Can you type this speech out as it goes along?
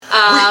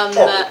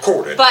are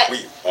recorded. but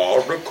We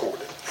are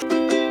recorded.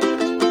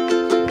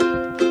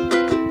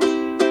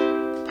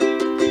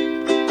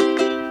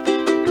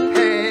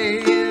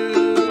 Hey,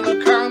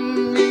 you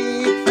come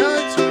meet the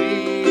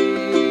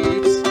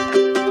Dweebs,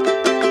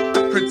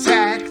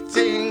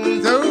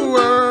 protecting the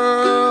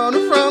world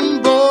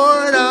from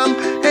boredom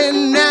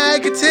and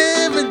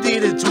negativity.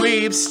 The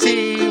Dweebs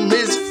team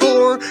is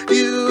for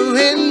you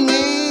and me.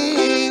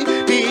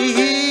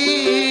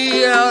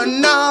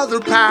 Another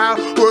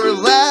power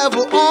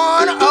level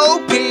on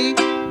OP.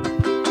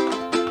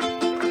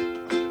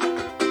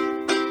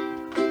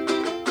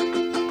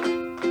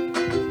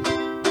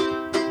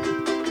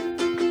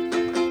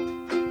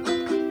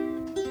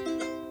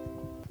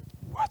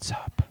 What's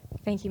up?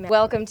 thank you, man.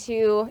 Welcome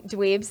to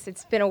Dweebs.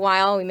 It's been a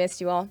while. We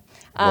missed you all.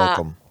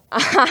 Welcome.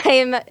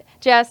 I'm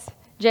Jess,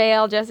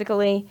 JL, Jessica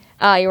Lee.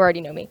 You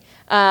already know me.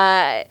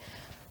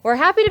 We're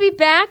happy to be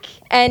back,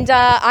 and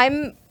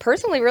I'm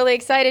personally really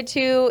excited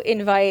to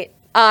invite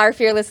our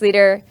fearless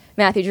leader,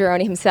 Matthew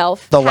Gironi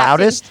himself. The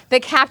loudest? The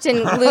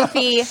Captain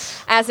Luffy,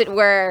 as it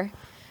were,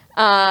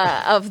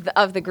 of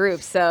the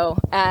group. So,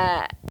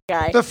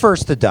 guy. The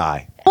first to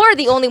die. Or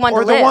the only one Or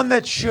to the live. one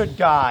that should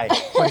die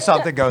when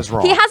something goes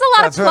wrong. He has a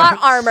lot That's of plot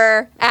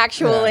armor,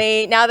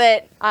 actually, now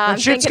that I'm When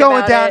shit's thinking going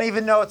about down, it.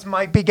 even though it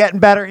might be getting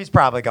better, he's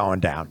probably going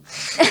down.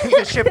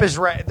 The ship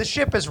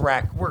is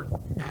wrecked.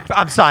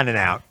 I'm signing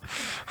out.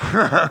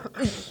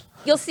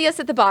 You'll see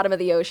us at the bottom of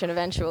the ocean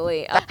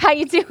eventually. How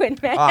you doing,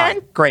 man? All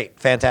right, great,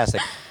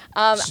 fantastic,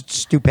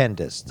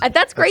 stupendous.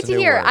 That's great a to new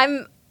hear.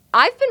 word.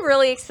 I've been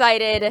really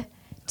excited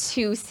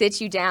to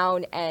sit you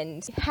down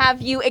and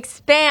have you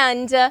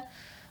expand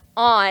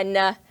on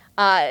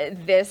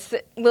this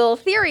little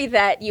theory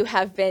that you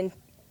have been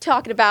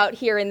talking about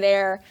here and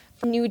there.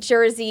 New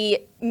Jersey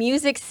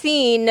music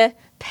scene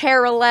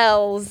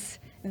parallels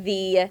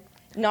the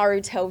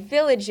Naruto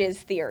Villages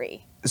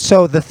theory.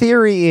 So the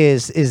theory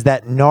is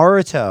that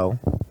Naruto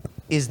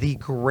is the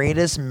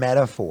greatest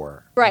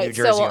metaphor Right, in New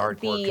Jersey so hardcore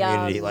the,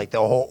 community, like the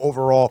whole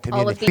overall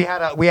community.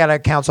 We had a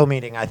council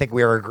meeting. I think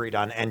we were agreed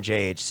on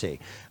NJHC.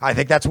 I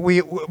think that's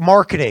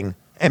marketing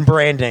and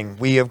branding.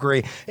 We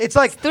agree. It's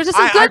like Those are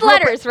some good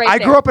letters right I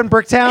there. grew up in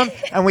Bricktown,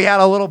 and we had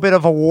a little bit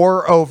of a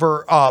war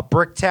over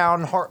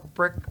Bricktown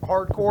brick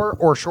hardcore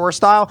or shore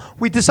style.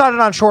 We decided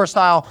on shore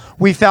style.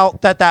 We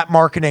felt that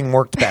marketing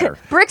worked better.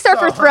 Bricks are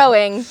for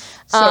throwing.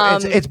 So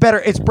it's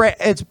better. It's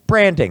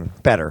branding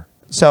better.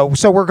 So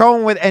we're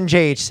going with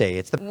NJHC.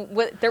 It's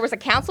There was a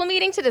council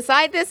meeting to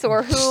decide this,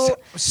 or who?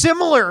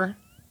 similar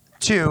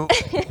to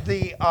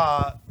the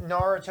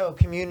Naruto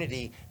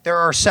community. There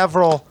are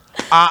several.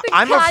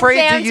 I'm afraid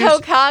to goddamn use.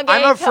 Tokage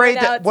I'm afraid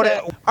coming that out what.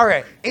 to- All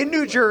right, in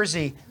New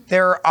Jersey,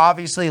 there are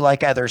obviously,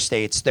 like other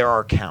states, there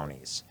are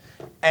counties.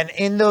 And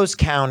in those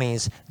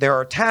counties, there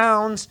are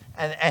towns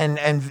and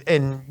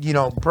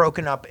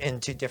broken up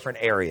into different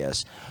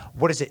areas.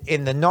 What is it?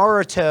 In the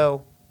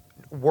Naruto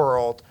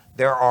world,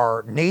 there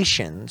are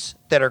nations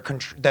that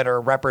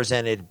are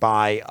represented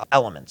by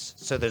elements.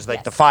 So there's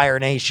like the Fire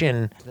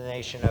Nation, the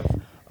Nation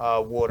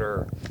of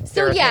Water.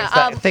 So, there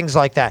are things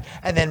like that.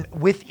 And then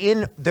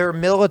within their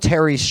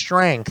military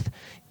strength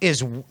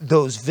is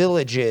those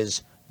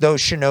villages, those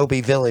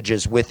shinobi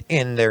villages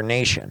within their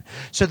nation.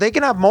 So they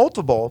can have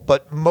multiple,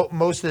 but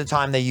most of the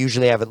time they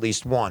usually have at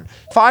least one.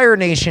 Fire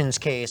Nation's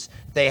case,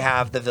 they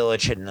have the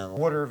village hidden in the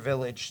water.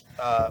 Village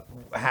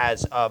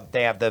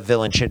they have the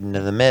village hidden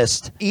in the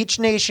mist. Each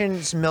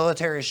nation's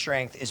military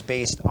strength is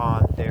based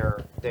on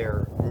their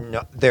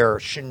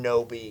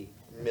shinobi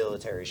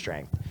military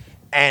strength.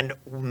 And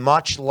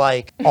much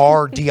like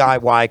our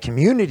DIY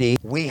community,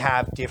 we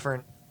have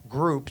different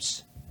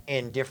groups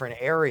in different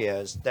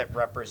areas that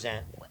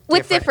represent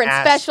With different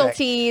aspects.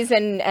 specialties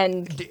and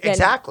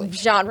Exactly.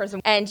 genres.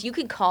 And you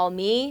can call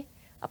me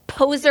a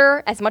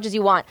poser as much as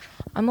you want.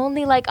 I'm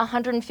only like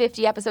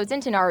 150 episodes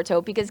into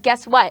Naruto because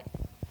guess what?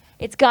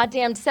 It's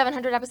goddamn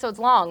 700 episodes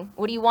long.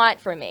 What do you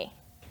want from me?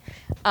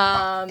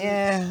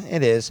 Yeah,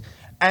 it is.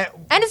 And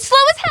it's slow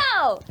as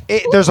hell.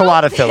 There's a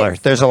lot of filler.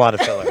 There's a lot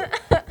of filler.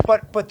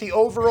 But the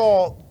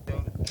overall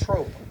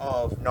trope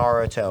of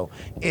Naruto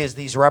is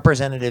these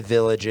representative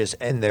villages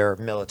and their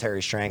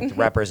military strength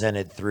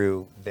represented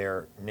through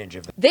their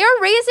ninja. They're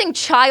raising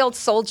child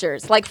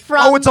soldiers, like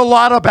from. It's a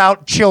lot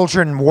about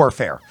children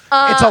warfare.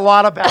 It's a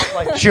lot about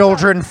like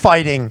children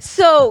fighting.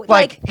 So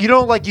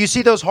you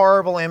see those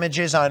horrible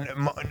images on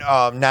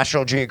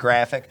National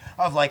Geographic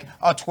of like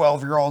a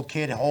 12-year-old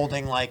kid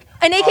holding like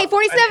an AK-47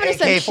 or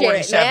some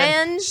AK-47 shit,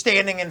 man.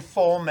 standing in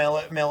full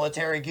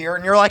military gear,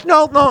 and you're like,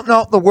 no,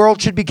 the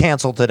world should be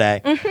canceled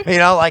today. You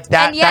know, like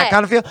that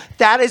kind of feel.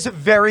 That is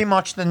very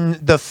much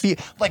the feel.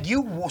 Like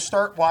you will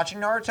start watching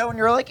Naruto, and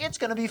you're like, it's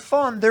gonna be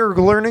fun. They're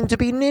learning to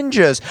be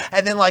ninjas,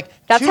 and then like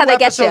That's 2 how they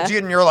get episodes ya.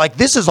 in, you're like,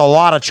 this is a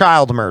lot of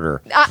child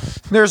murder.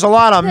 There's a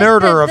lot of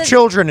murder of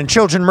children and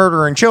children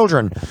murdering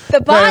children.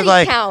 The body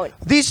Like, count.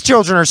 These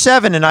children are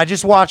 7, and I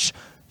just watched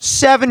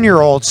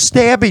 7-year-olds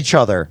stab each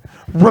other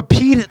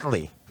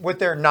repeatedly with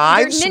their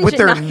knives,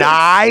 ninja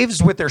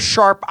knives. with their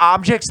sharp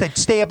objects that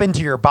stab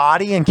into your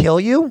body and kill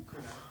you.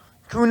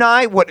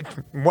 Kunai, what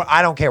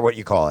I don't care what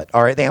you call it.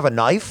 All right, they have a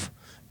knife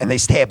and they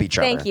stab each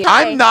other. Thank you.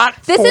 I'm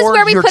not This for is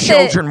where we your put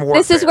children the. warfare.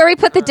 This is where we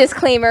put the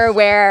disclaimer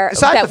where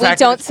Aside that the we fact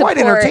don't it's support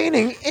quite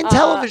entertaining in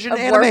television of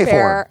anime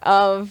warfare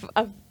form.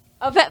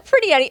 of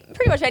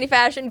pretty much any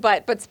fashion,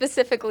 but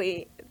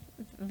specifically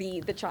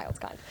the child's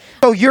kind.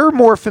 So you're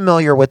more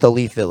familiar with the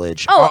Leaf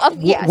Village. Oh,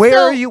 yeah. Where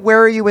So- are you?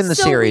 Where are you in the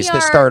so series we to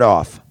are- start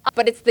off?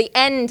 But it's the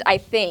end, I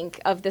think,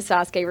 of the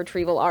Sasuke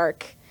retrieval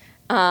arc.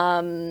 Wait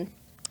a minute.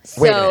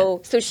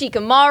 So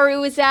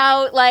Shikamaru is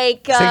out,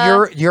 like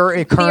So you're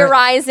a current,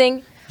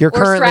 theorizing. you're or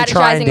currently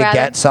trying strategizing, to rather.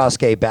 get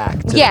Sasuke back.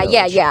 To Yeah, the yeah,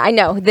 village. yeah. I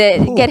know.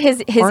 Get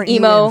his Aren't you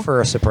emo in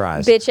for a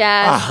surprise? bitch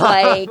ass.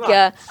 Like,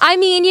 I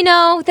mean,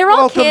 they're all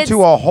Welcome kids.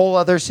 to a whole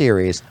other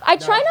series. I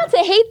try not to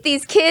hate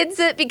these kids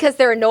because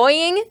they're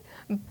annoying,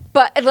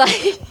 but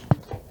like,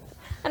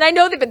 and I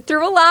know they've been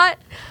through a lot,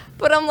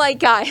 but I'm like,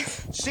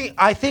 guys, See,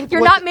 I think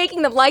you're what not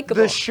making them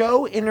likable. the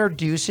show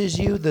introduces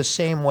you the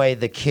same way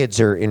the kids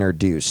are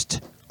introduced.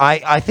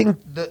 I think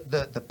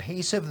the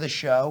pace of the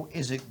show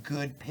is a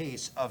good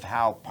pace of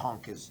how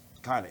Punk is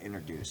kind of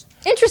introduced.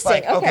 Interesting.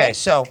 Like, okay.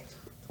 so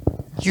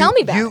Tell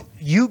me about it.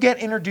 you get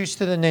introduced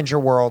to the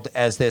ninja world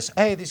as this.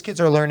 Hey, these kids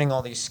are learning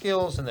all these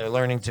skills and they're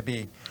learning to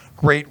be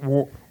great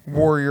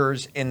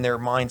warriors in their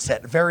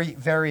mindset. Very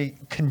very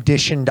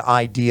conditioned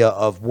idea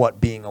of what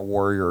being a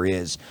warrior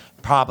is.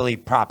 Probably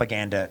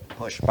propaganda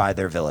pushed by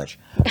their village.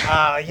 In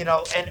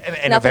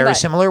a Nothing very but.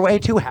 similar way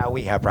to how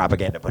we have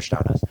propaganda pushed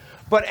on us.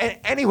 But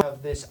anyway,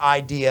 this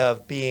idea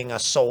of being a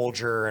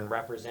soldier and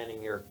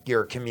representing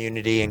your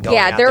community and going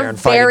Yeah, out there they're and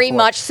fighting very for it.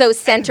 much so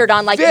centered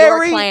on like your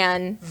Very,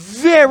 clan.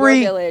 very,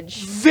 your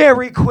village.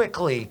 very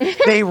quickly,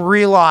 they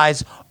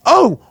realize,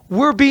 oh,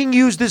 we're being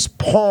used as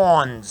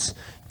pawns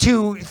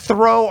to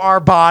throw our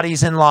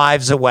bodies and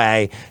lives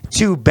away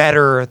to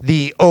better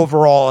the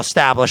overall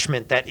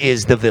establishment that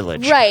is the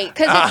village. Right,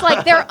 because it's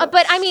like they're.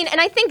 But I mean,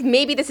 and I think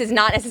maybe this is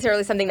not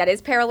necessarily something that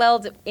is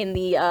paralleled in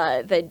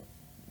the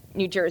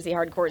New Jersey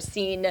hardcore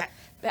scene.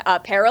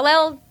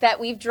 Parallel that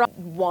we've drawn,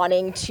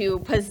 wanting to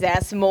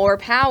possess more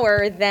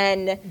power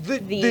than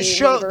The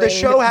show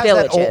neighboring has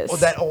villages.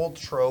 that old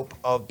trope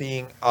of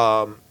being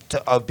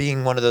of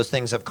being one of those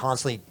things of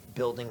constantly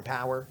building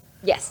power.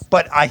 Yes.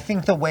 But I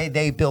think the way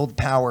they build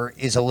power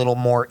is a little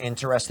more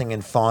interesting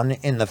and fun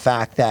in the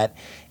fact that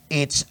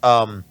it's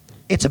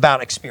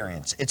about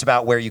experience. It's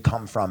about where you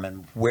come from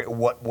and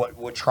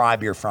what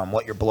tribe you're from,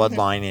 what your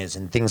bloodline is,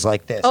 and things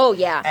like this. Oh,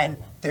 yeah. And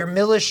their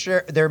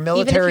military you're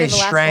the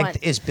last strength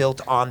one. is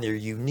built on their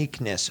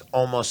uniqueness,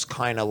 almost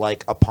kind of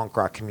like a punk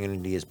rock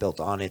community is built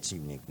on its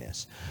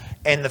uniqueness,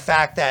 and the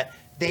fact that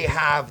they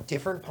have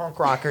different punk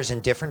rockers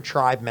and different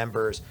tribe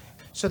members.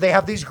 So they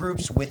have these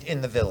groups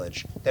within the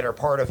village that are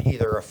part of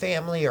either a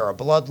family or a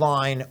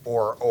bloodline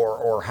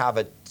or have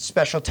a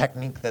special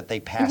technique that they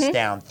pass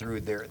down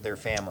through their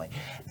family.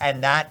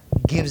 And that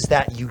gives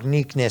that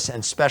uniqueness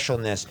and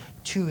specialness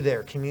to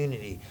their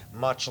community,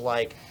 much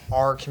like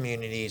our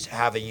communities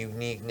have a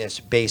uniqueness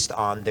based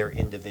on their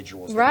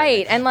individuals.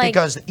 Right, and like-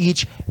 because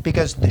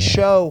the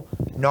show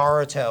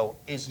Naruto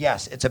is,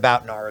 yes, it's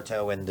about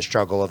Naruto and the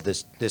struggle of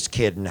this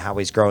kid and how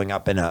he's growing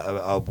up in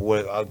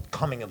a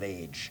coming of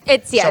age.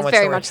 It's very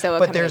story. much so a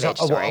But coming there's of age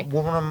story.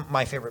 one of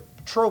my favorite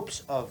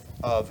tropes of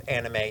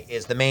anime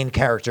is the main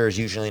character is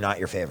usually not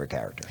your favorite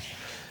character.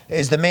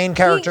 Is the main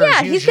character?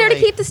 yeah, is he's there to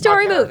usually keep the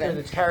story a character moving.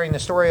 That's carrying the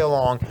story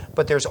along,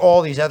 but there's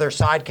all these other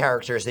side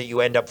characters that you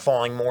end up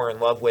falling more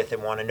in love with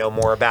and want to know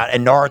more about.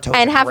 And Naruto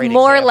and have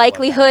more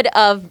likelihood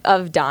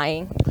of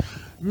dying.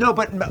 No,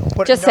 but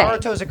Just saying.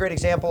 Naruto is a great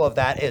example of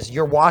that. Is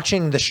you're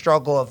watching the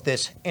struggle of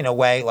this in a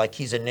way, like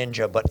he's a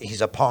ninja, but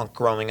he's a punk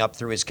growing up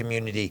through his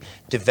community,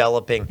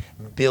 developing,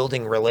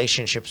 building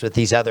relationships with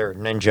these other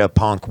ninja,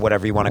 punk,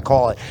 whatever you want to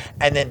call it,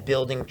 and then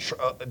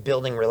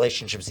building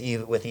relationships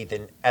with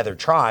even other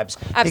tribes.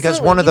 Because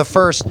Absolutely. one of the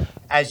first,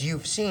 as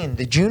you've seen,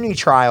 the Junin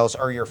trials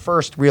are your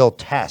first real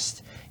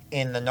test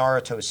in the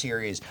Naruto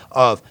series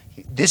of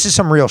this is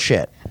some real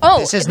shit. Oh,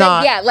 this is then,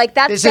 not. yeah, like,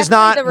 that's This is definitely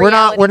not. the We're not.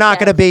 reality We're not check.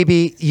 going to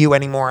baby you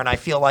anymore. And I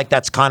feel like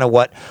that's kind of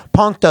what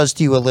Punk does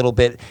to you a little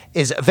bit.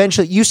 Is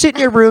eventually you sit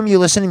in your room, you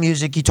listen to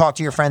music, you talk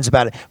to your friends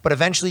about it, but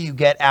eventually you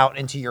get out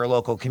into your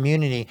local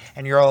community,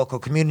 and your local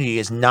community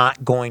is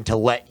not going to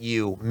let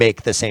you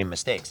make the same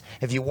mistakes.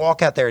 If you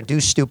walk out there and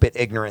do stupid,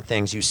 ignorant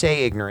things, you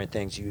say ignorant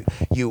things, you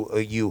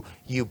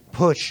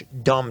push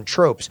dumb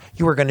tropes,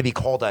 you are going to be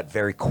called out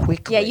very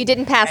quickly. Yeah, you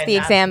didn't pass And the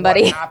that's exam, what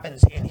buddy.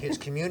 happens in his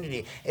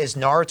community is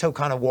Naruto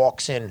kind of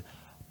walks in.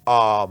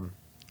 I'm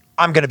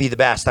going to be the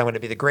best. I'm going to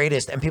be the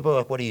greatest. And people are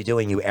like, what are you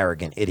doing, you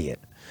arrogant idiot?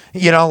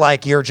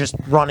 Like you're just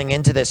running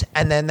into this.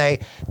 And then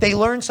they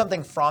learn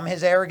something from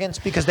his arrogance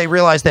because they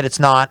realize that it's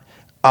not,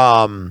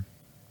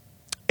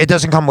 it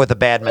doesn't come with a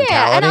bad mentality.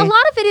 Yeah, and a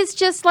lot of it is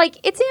just like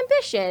it's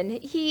ambition.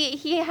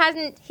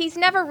 He's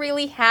never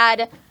really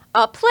had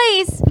a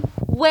place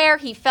where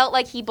he felt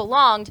like he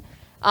belonged,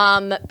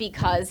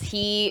 because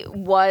he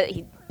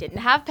didn't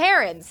have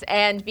parents,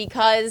 and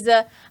because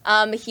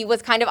he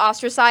was kind of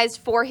ostracized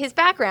for his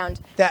background,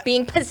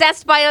 being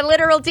possessed by a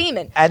literal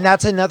demon. And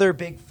that's another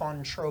big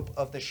fun trope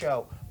of the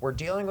show. we're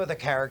dealing with a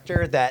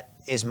character that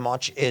as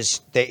much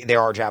as they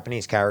are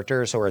Japanese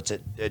characters, or it's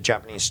a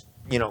Japanese,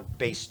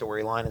 based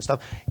storyline and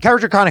stuff.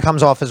 Character kind of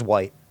comes off as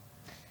white.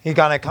 He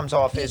kind of comes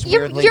off as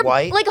weirdly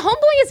white. Like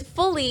Homeboy is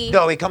fully.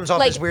 No, he comes off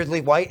like, as weirdly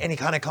white, and he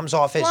kind of comes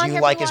off as blonde,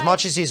 as hair,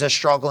 much as he's a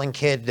struggling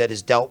kid that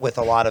has dealt with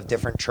a lot of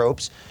different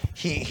tropes.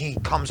 He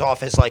comes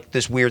off as like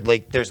this weird,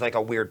 there's like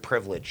a weird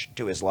privilege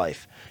to his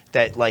life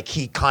that like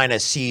he kind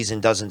of sees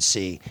and doesn't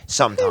see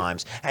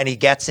sometimes, and he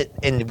gets it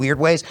in weird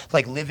ways.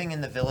 Like living in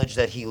the village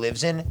that he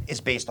lives in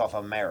is based off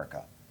of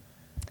America.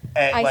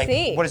 I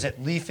see. What is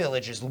it? Leaf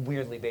Village is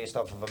weirdly based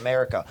off of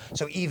America.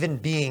 So even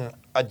being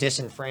a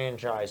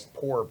disenfranchised,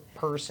 poor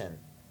person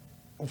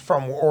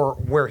from or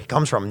where he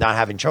comes from, not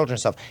having children and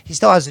stuff, he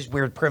still has these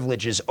weird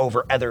privileges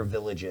over other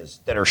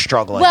villages that are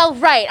struggling. Well,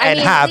 right. I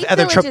mean, have Leaf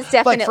other Village is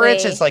definitely. like for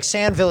instance, like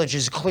Sand Village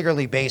is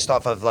clearly based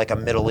off of like a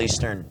Middle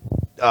Eastern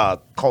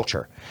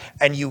culture,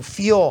 and you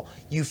feel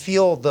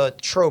the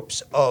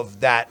tropes of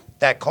that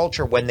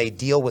culture when they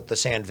deal with the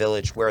Sand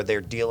Village, where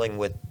they're dealing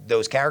with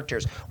those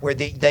characters, where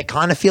they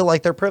kind of feel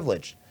like they're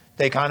privileged.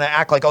 They kind of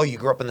act like, oh, you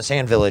grew up in the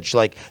Sand Village,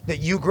 like that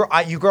you grew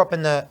up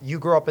in the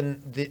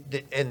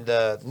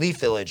Leaf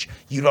Village.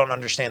 You don't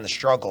understand the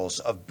struggles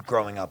of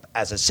growing up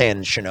as a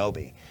Sand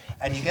Shinobi.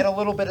 And you get a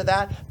little bit of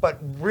that, but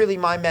really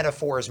my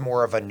metaphor is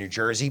more of a New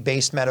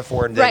Jersey-based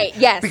metaphor. Right,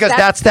 yes. Because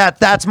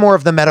that's more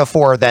of the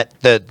metaphor that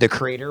the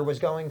creator was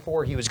going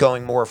for. He was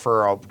going more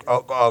for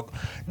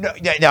no,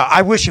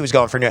 I wish he was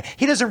going for New.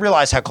 He doesn't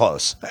realize how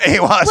close he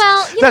was.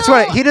 Well, that's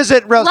what he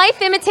doesn't realize.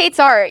 Life imitates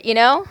art,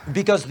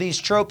 Because these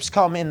tropes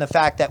come in the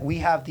fact that we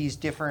have these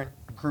different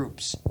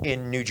groups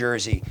in New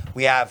Jersey.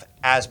 We have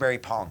Asbury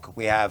Punk.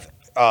 We have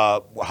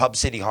Hub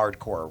City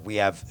Hardcore. We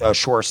have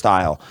Shore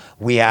Style.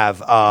 We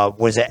have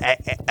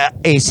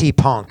AC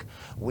Punk.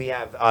 We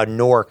have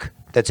Nork.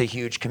 That's a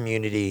huge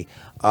community.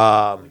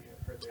 True.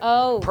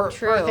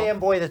 Perth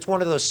Amboy. That's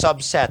one of those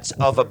subsets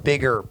of a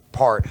bigger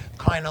part,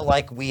 kind of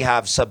like we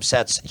have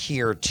subsets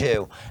here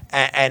too,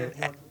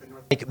 and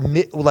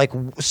like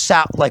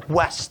south, like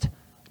West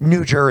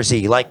New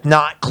Jersey, like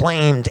not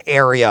claimed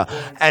area,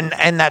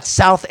 and that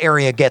South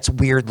area gets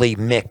weirdly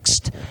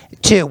mixed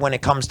too when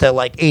it comes to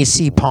like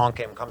AC Punk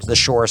and it comes to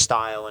Shore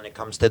Style and it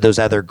comes to those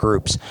other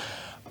groups.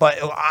 But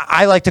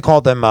I like to call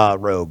them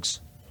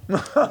rogues.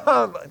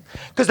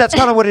 Because that's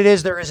kind of what it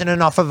is. There isn't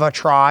enough of a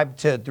tribe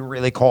to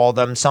really call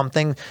them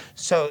something,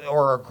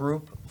 or a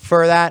group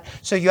for that.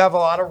 So you have a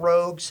lot of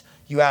rogues.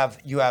 You have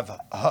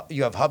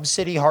Hub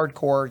City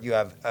Hardcore.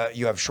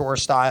 You have Shore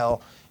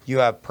Style. You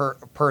have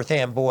Perth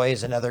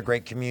Amboys, another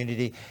great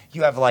community.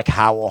 You have like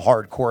Howell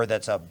Hardcore.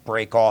 That's a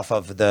break off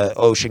of the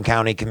Ocean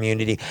County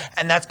community,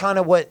 and that's kind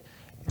of what.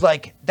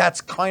 Like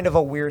that's kind of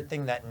a weird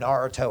thing that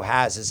Naruto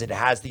has, is it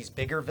has these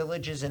bigger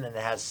villages and it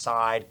has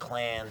side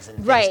clans and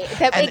things. Right,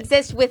 that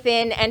exist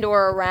within and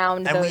or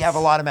around. And we have a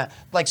lot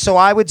of so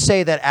I would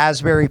say that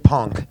Asbury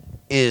Punk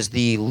is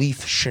the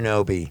Leaf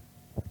Shinobi.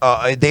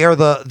 They are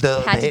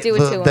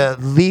the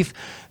Leaf,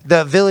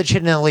 the village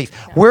hidden in the leaf.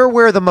 Yeah. We're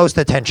where the most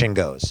attention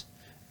goes.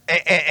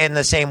 In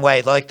the same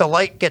way, like the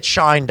light gets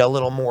shined a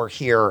little more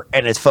here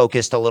and it's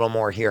focused a little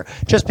more here,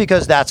 just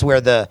because that's where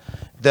the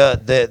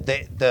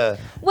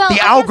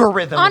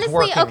algorithm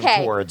honestly, is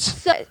working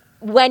towards. So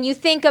when you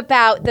think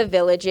about the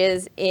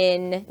villages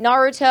in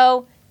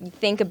Naruto, you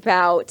think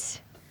about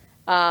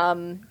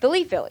the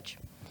Leaf Village.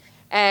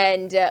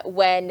 And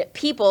when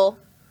people,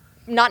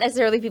 not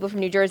necessarily people from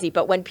New Jersey,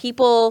 but when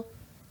people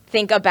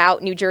think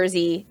about New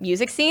Jersey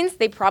music scenes,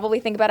 they probably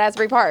think about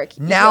Asbury Park.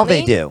 Now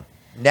they do.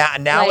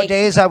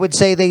 Nowadays, I would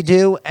say they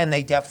do, and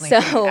they definitely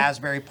think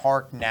Asbury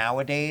Park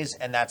nowadays,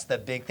 and that's the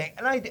big thing.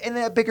 And in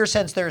a bigger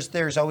sense,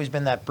 there's always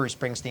been that Bruce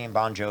Springsteen,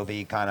 Bon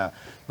Jovi kind of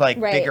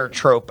bigger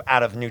trope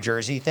out of New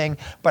Jersey thing.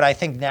 But I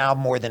think now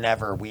more than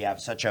ever, we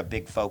have such a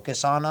big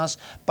focus on us.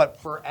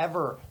 But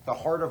forever, the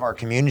heart of our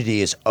community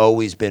has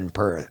always been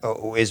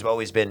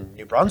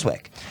New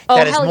Brunswick. Oh,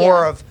 that is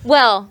more of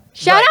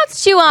shout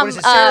outs to what is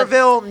it,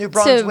 Saraville, New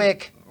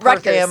Brunswick,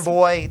 Perth Rutgers.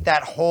 Amboy,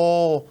 that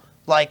whole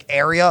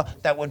area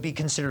that would be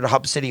considered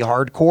Hub City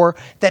Hardcore,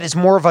 that is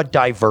more of a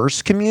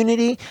diverse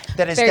community,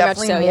 that is very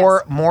definitely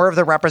more of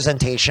the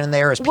representation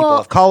there is people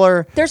of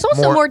color. There's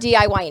also more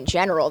DIY in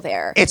general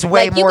there. It's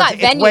way more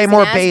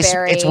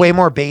it's way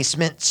more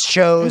basement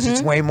shows,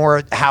 it's way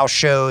more house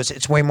shows,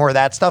 it's way more of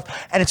that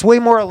stuff, and it's way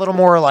more a little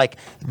more like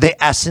the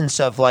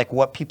essence of like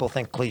what people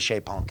think cliche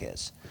punk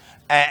is.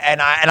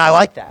 And I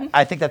like that.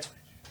 I think that's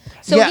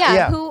who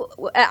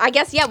I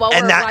guess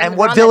and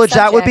what village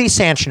that would be?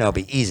 Sand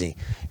Shinobi, easy.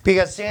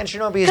 Because Sand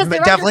Shinobi is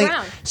definitely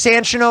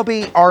Sand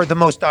Shinobi are the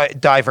most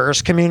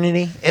diverse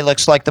community. It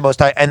looks like the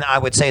most, and I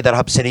would say that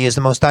Hub City is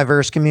the most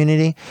diverse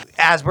community.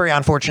 Asbury,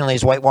 unfortunately,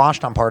 is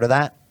whitewashed. I'm part of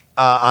that.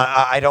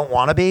 I don't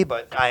want to be,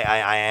 but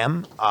I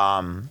am.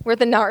 We're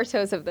the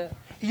Narutos of the.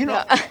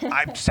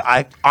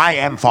 I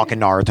am fucking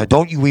Naruto.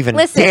 Don't you even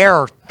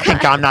dare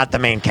think I'm not the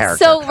main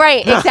character. So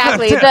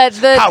exactly.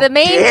 The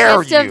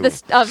main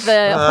gist of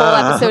the whole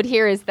episode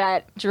here is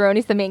that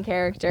Jironi's the main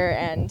character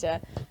and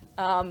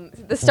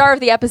the star of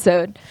the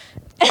episode.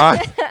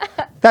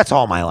 That's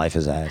all my life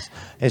is as.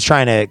 It's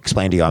trying to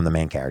explain to you I'm the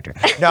main character.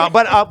 No,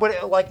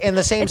 but like in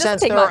the same It doesn't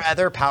sense, take there are much.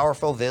 other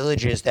powerful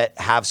villages that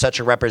have such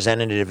a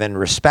representative and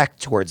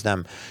respect towards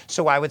them.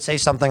 So I would say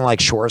something like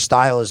Shore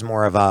Style is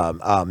more of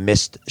a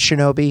mist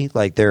shinobi,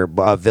 like their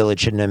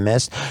village hidden in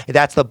mist.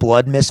 That's the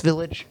Blood Mist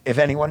village. If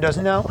anyone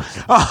doesn't know,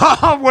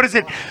 what is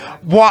it?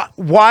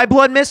 Why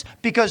Blood Mist?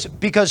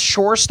 Because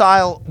Shore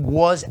Style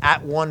was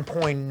at one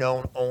point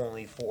known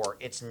only for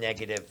its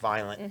negative,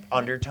 violent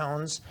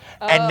undertones,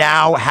 and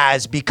now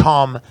has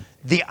become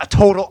the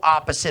total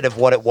opposite of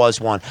what it was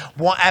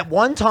at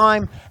one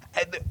time.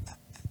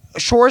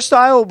 Shore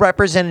Style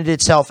represented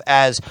itself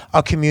as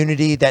a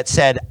community that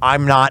said,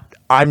 I'm not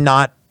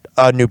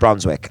New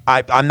Brunswick.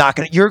 I'm not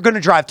gonna. You're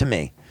gonna drive to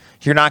me.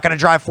 You're not going to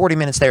drive 40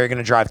 minutes there. You're going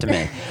to drive to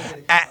me.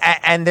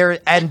 And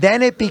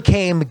then it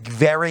became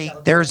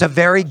there's a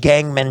very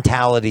gang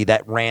mentality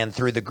that ran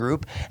through the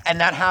group. And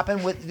that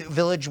happened with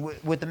Village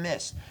with the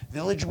Mist.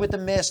 Village with the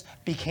Mist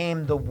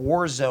became the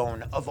war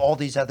zone of all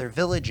these other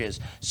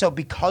villages. So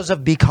because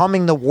of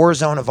becoming the war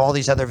zone of all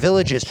these other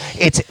villages,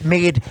 it's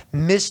made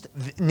Mist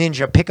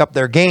Ninja pick up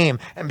their game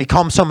and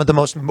become some of the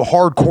most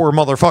hardcore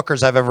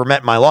motherfuckers I've ever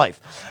met in my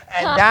life.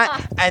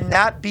 And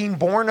that being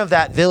born of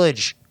that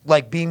village,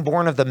 like being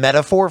born of the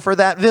metaphor for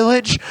that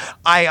village,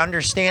 I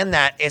understand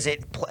that as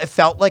it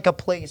felt like a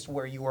place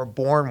where you were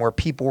born, where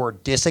people were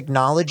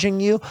disacknowledging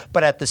you,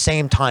 but at the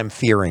same time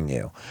fearing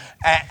you,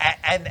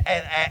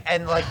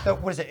 and like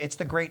what is it? It's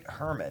the Great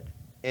Hermit.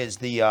 Is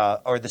the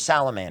or the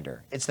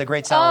salamander? It's the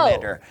Great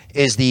Salamander.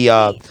 Is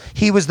the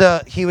he was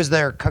their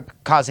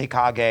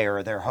Kazekage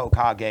or their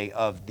Hokage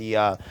of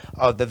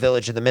the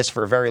Village of the Mist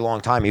for a very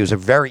long time. He was a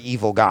very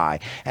evil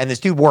guy, and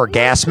this dude wore a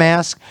gas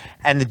mask,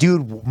 and the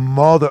dude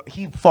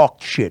he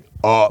fucked shit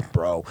up,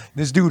 bro.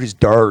 This dude is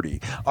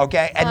dirty.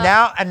 Okay, and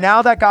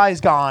now that guy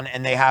is gone,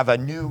 and they have a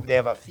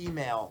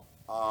female.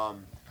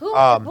 Who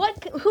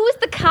is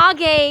the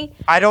Kage?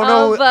 I don't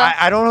know.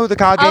 I don't know who the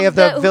Kage of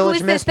the Village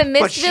who is Mist, this, the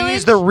Mist but Village?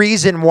 she's the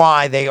reason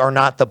why they are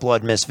not the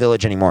Blood Mist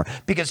Village anymore.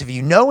 Because if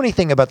you know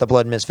anything about the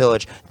Blood Mist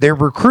Village, their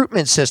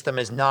recruitment system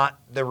is not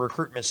the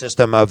recruitment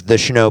system of the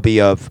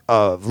Shinobi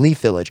of Leaf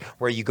Village,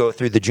 where you go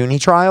through the Junie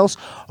trials.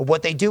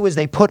 What they do is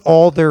they put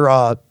all their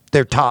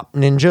top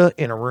ninja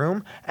in a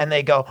room, and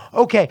they go,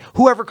 okay,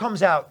 whoever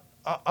comes out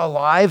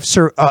alive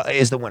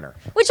is the winner.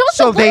 Which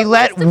also, so they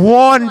let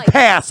one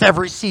pass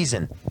every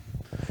season.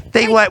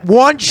 They let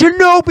one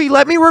shinobi,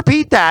 let me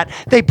repeat that.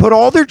 They put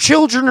all their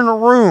children in a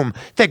room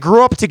that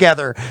grew up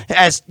together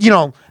as,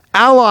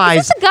 allies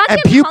Is this a goddamn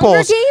and pupils.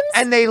 Hunger Games?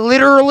 And they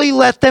literally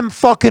let them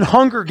fucking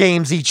Hunger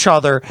Games each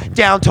other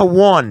down to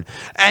one.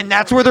 And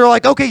that's where they're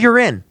like, okay, you're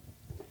in.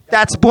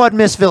 That's Blood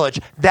Mist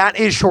Village. That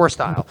is Shore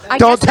Style.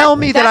 Don't tell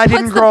me that I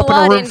didn't puts grow the up in a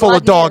blood room in full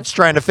of Blood dogs Mist.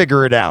 trying to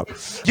figure it out.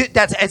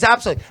 It's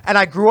absolutely. And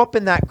I grew up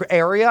in that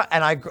area,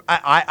 and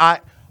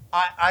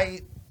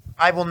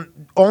I will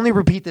only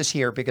repeat this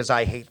here because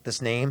I hate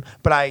this name,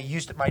 but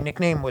my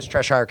nickname was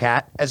Cheshire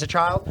Cat as a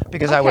child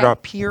because I would Okay.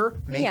 appear,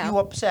 make Yeah. you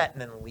upset,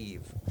 and then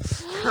leave.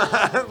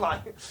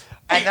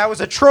 And that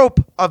was a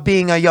trope of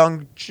being a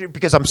young,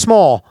 because I'm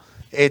small.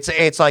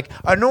 It's like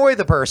annoy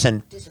the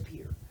person,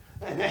 disappear.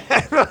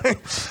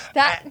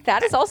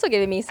 That is also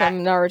giving me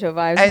some Naruto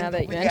vibes now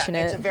that you mention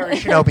it. It's a very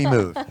shinobi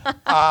move.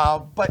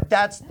 But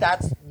that's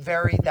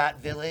very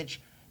that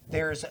village.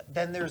 There's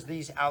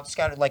these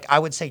outscattered, like I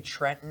would say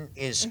Trenton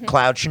is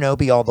Cloud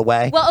Shinobi all the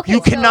way. Well, okay, you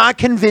so- cannot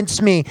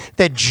convince me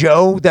that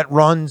Joe that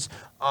runs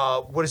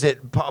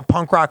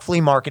Punk Rock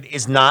Flea Market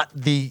is not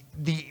the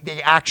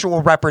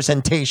actual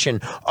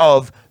representation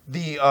of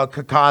the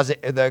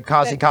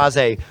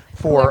Kazekaze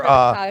for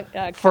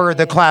Whoever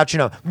the Cloud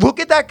Shinobi. Look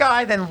at that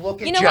guy, then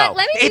look at You know Joe. what?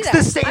 Let me do it's that.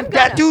 the same. I'm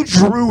That gonna. dude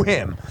drew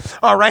him.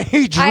 All right,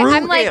 he drew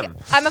him.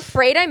 I'm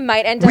afraid I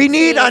might end up. We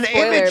need seeing a an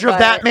spoiler, image of but,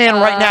 that man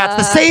right now. It's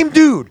the same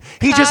dude.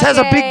 He just has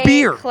a big Kage,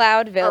 beard.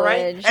 Cloud All right?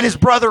 Village. And his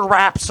brother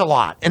raps a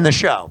lot in the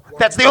show.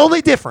 That's the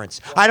only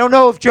difference. I don't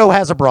know if Joe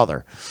has a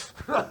brother.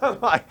 Hidden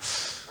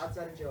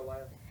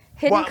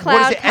What is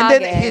Cloud it? And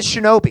then Kage. his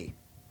shinobi.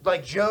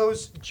 Like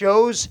Joe's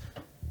Ooh,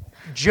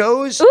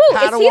 is he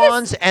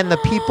Padawans and the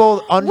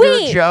people under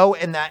Wait. Joe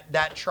in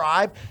that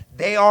tribe,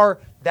 they are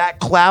that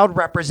cloud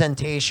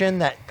representation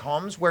that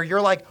comes where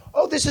you're like,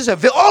 oh, this is a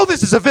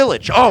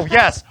village. Oh,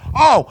 yes.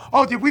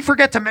 Oh, did we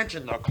forget to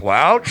mention the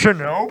Cloud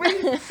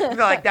Shinobi?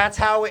 Like that's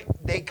how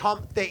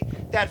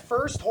that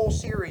first whole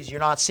series, you're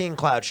not seeing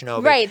Cloud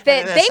Shinobi. Right, And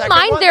then the they second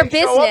mind one, their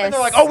they show up and business. they're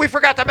like, oh, we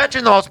forgot to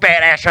mention the most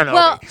badass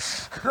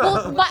Shinobi.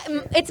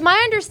 Well, it's my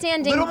A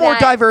understanding little more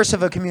that diverse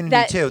of a community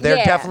that- too. They're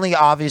yeah. definitely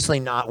obviously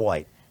not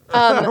white.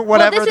 well,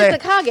 Whatever this is the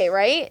Kage,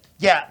 right?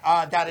 Yeah,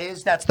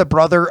 that's the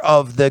brother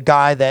of the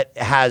guy that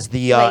has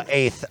the Like-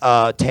 eighth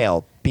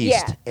tail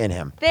beast Yeah. in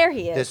him. There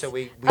he is. So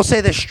we'll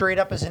say this straight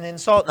up as an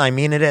insult, and I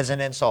mean it as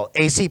an insult.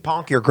 AC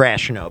Punk, you're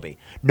Grass Shinobi.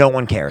 No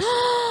one cares.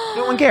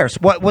 No one cares.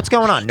 What's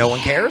going on? No one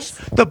cares.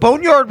 The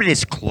Boneyard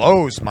is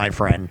closed, my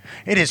friend.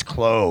 It is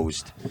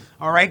closed.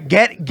 All right,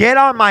 get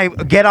on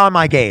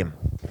my game.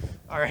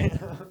 All right.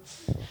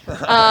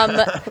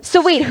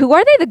 So wait, who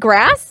are they? The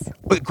grass?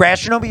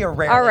 Grass Shinobi are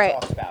rarely All right.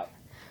 talked about.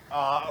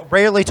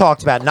 Rarely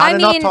talked about. Not I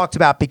enough mean- talked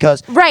about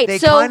because Right, they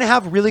so- kind of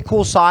have really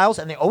cool styles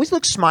and they always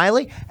look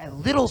smiley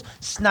and little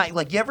snide.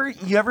 Like you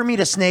ever meet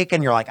a snake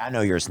and you're like, I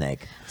know you're a snake.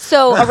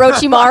 So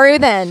Orochimaru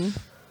then.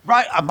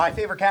 Right, my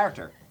favorite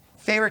character.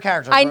 Favorite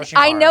character. I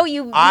Orochimaru. know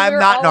you. I'm you're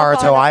not all up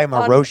Naruto. on- I am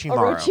on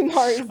Orochimaru.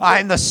 Orochimaru's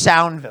I'm the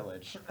Sound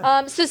Village.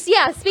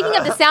 Yeah, speaking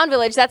of the Sound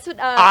Village, that's what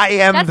I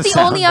am That's the the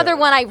Sound only other Village.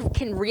 one I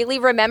can really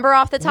remember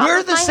off the top We're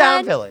of the my Sound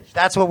head. Village.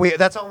 That's what we.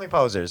 That's only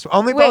posers.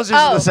 Only Wait, posers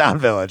are oh. the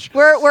Sound Village.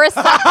 We're a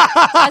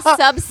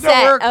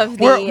subset of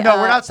the.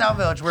 we're not Sound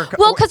Village. We're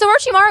Well, because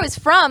Orochimaru is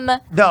from no,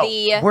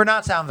 the we're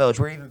not Sound Village.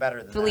 We're even better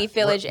than the that. Leaf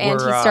Village, We're- and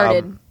he we're,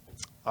 started.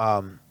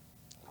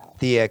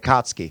 The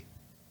Akatsuki.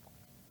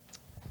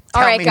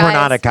 All Tell right, me guys. we're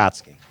not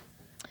Akatsuki.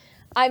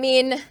 I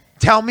mean,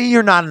 Tell me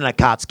you're not an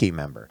Akatsuki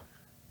member.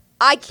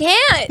 I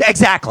can't.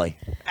 Exactly.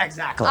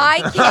 Exactly.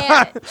 I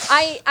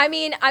can't. I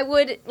mean, I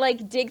would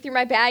like dig through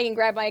my bag and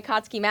grab my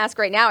Akatsuki mask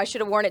right now. I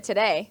should have worn it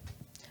today.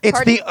 It's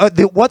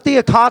Pardon? what the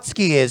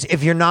Akatsuki is.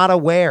 If you're not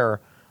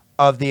aware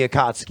of the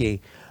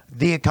Akatsuki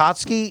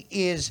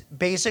is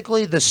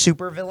basically the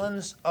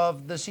supervillains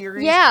of the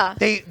series. Yeah.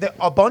 They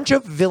a bunch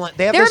of villain.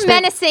 They have They're this thing-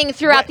 menacing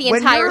throughout the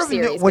when entire you're a-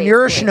 series. When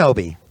you're a basically.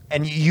 shinobi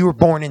and you were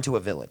born into a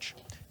village,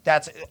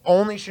 that's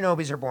only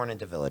shinobis are born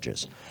into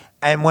villages,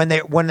 and when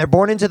they're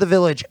born into the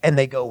village and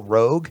they go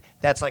rogue,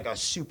 that's like a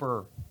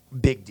super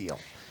big deal.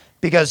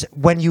 Because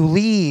when you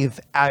leave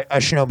a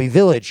shinobi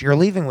village, you're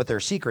leaving with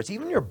their secrets.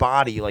 Even your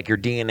body, like your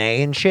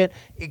DNA and shit,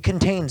 it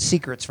contains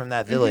secrets from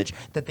that village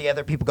that the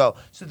other people go.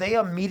 So they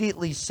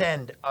immediately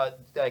send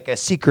a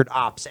secret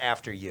ops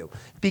after you.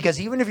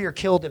 Because even if you're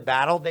killed in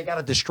battle, they got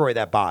to destroy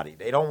that body.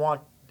 They don't want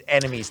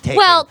enemies taking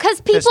Well, because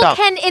the people stuff.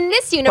 can in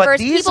this But universe,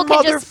 these people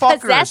can just motherfuckers,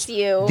 possess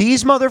you.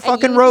 these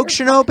motherfucking use rogue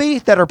your-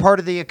 shinobi that are part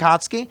of the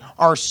Akatsuki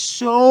are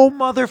so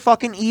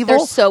motherfucking evil.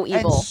 They're so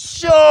evil. And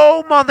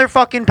so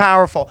motherfucking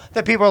powerful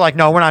that people are like,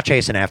 no, we're not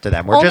chasing after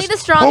them. We're Only just the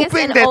strongest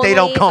hoping and that they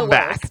don't only come the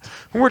back. worst.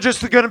 We're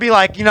just going to be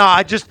like,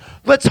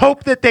 let's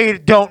hope that they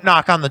don't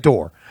knock on the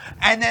door.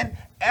 And then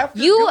after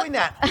doing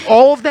that,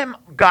 all of them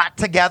got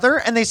together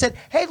and they said,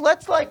 hey,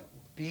 let's like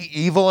be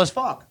evil as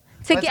fuck.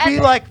 Let's be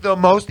Together. like the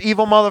most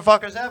evil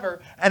motherfuckers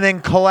ever, and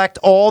then collect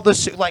all the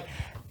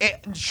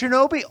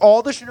shinobi.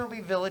 All the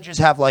shinobi villages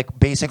have like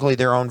basically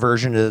their own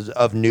version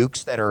of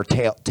nukes that are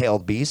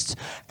tailed beasts,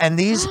 and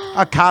these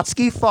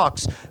Akatsuki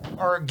fucks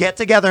get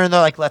together and they're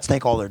like, let's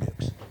take all their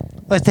nukes.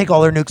 Let's take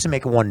all their nukes and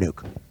make one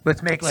nuke. Let's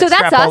So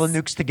that's strap all us. the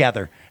nukes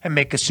together and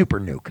make a super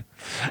nuke.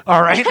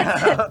 All right,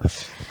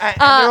 and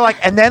they're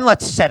like, and then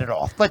let's set it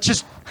off. Let's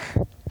just.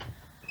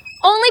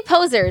 Only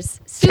posers.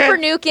 Super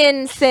Can-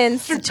 nuking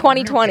since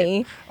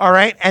 2020. All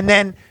right, and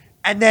then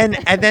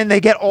they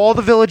get all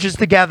the villages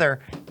together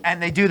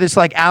and they do this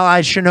like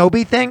allied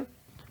shinobi thing.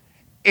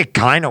 It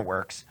kind of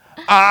works,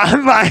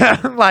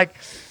 like,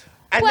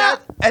 and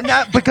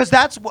that because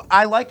that's what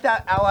I like,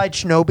 that allied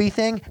shinobi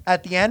thing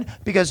at the end,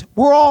 because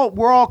we're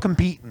all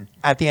competing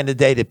at the end of the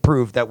day to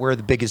prove that we're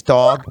the biggest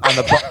dog on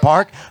the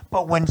park.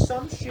 But when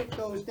some shit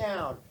goes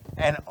down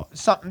and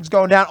something's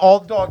going down, all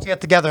the dogs get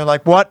together and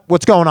like,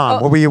 what's going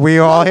on? Oh, we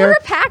all well, here? we're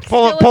a pack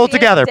Pull still at the end of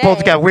together, the pull day.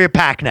 together. We're a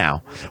pack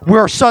now.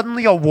 We're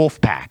suddenly a wolf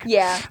pack.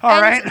 Yeah. All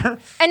and, right.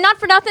 And not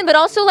for nothing, but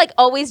also like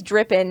always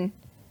dripping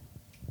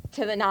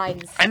to the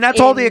nines. And that's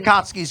all the in-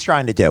 Akatsuki's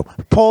trying to do.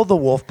 Pull the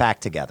wolf pack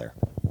together.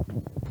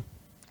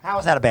 How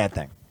is that a bad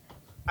thing?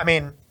 I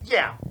mean,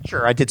 yeah,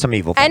 sure, I did some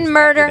evil things. And to get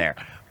murder. you there.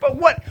 But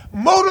what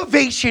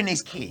motivation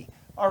is key.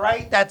 All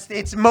right?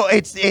 It's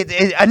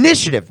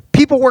initiative.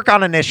 People work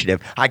on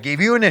initiative. I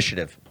gave you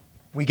initiative.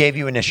 We gave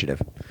you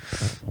initiative.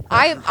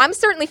 I'm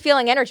certainly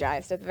feeling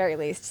energized at the very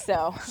least.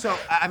 So,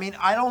 I mean,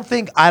 I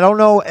don't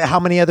know how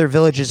many other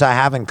villages I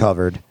haven't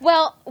covered.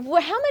 well,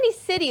 how many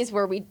cities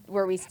were we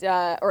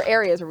or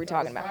areas were we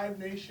talking about? 5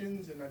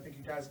 nations, and I think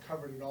you guys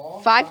covered it all.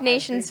 Five But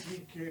nations. I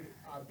think we could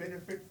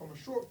benefit from a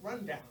short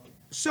rundown.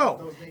 So- of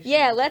those nations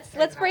Yeah, let's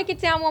and break it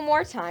down one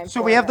more time. So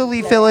for we have the us.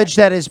 Leaf Village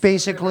that is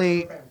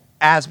basically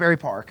Asbury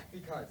Park.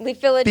 Because Leaf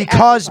Village.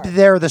 Because Asbury Park.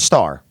 they're the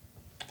star.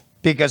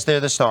 Because they're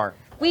the star.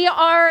 We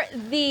are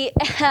the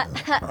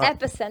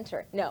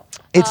epicenter. No.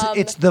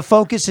 It's the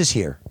focus is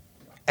here.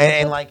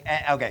 And like,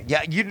 okay,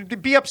 yeah,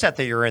 you'd be upset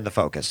that you're in the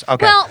focus.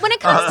 Okay. Well, when it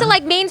comes to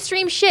like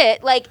mainstream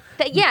shit, like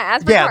yeah,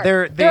 Asbury Yeah, Park.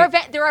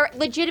 they're- there are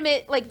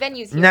legitimate like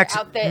venues here next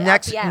out the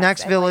next out the ass,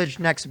 next and, village,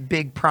 next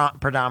big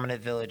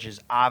predominant village is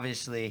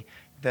obviously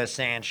the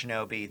Sand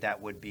Shinobi.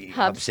 That would be Hub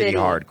Hub City City.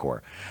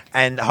 Hardcore,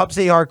 and Hub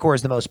City Hardcore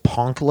is the most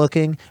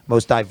punk-looking,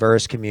 most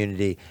diverse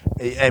community,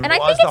 and And I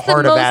was think the it's the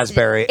heart of most-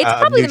 Asbury, it's of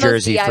probably New the most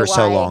Jersey for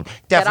so DIY long.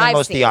 that Definitely I've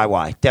most seen.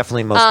 DIY.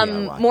 Definitely most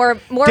DIY. more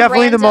Definitely the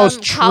random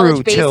most true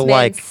college to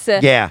like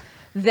basements yeah.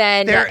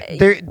 than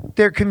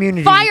Their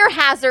community. fire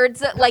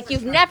hazards like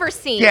you've never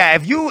seen. Yeah,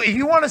 if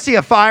you want to see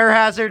a fire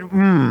hazard,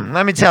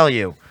 let me tell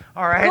you.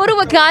 All right. Go to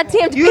a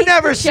goddamn. You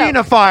never show. seen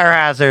a fire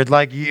hazard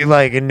like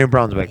in New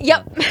Brunswick.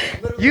 Yep.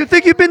 You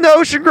think you've been to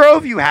Ocean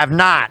Grove? You have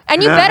not.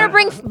 And you better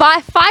bring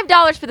buy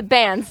 $5 for the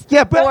bands.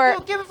 Yeah, but or,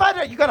 give it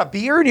 $5. You got a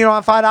beer and you don't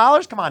have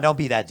 $5? Come on, don't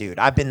be that dude.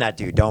 I've been that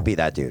dude. Don't be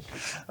that dude.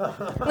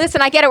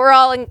 listen, I get it. We're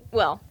all in.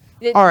 Well,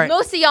 All right.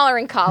 Most of y'all are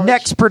in college.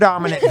 Next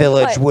predominant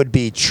village What? would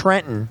be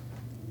Trenton,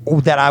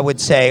 that I would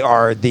say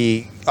are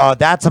the.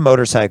 That's a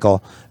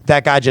motorcycle.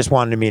 That guy just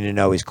wanted me to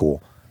know he's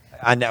cool.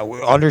 I know.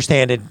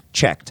 Understand it.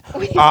 Checked.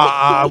 What is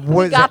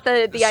got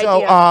it? the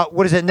So, idea.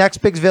 what is it? Next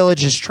big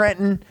village is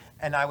Trenton.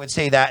 And I would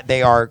say that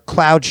they are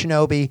Cloud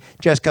Shinobi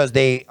just because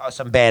they are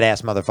some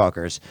badass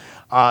motherfuckers.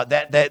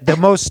 That the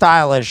most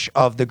stylish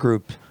of the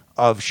group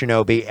of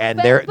Shinobi, and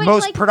But- their but,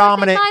 most like,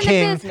 predominant line of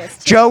king. business,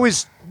 too. Joe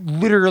is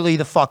literally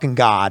the fucking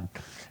god,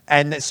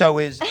 and so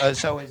is the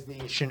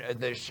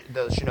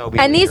Shinobi.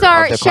 And these leader of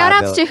are the shout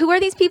Cloud outs to Village. who are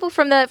these people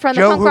from the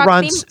Joe, punk who rock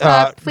runs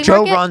flea Joe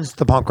market? runs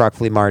the punk rock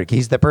flea market.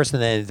 He's the person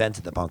that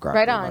invented the punk rock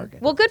Right flea on.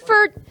 market. Well, good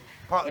for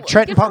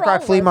Trenton good for Punk Rock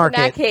all Flea of us In that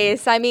Market.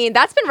 case, I mean,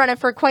 that's been running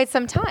for quite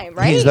some time,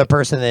 right? He's the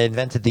person that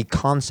invented the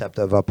concept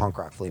of a punk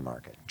rock flea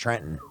market.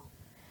 Trenton.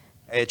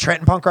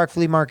 Trenton Punk Rock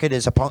Flea Market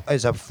is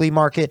a flea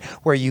market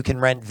where you can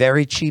rent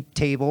very cheap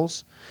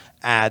tables.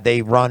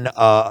 They run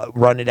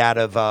it out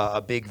of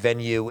a big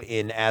venue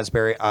in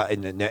Asbury,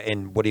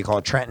 in what do you call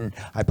it, Trenton?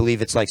 I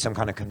believe it's like some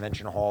kind of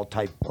convention hall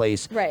type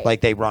place. Right.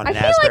 Like they run I in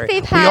feel like Asbury.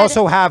 they've We had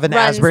also have an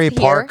runs Asbury here.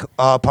 Park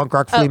punk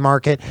rock flea Oh.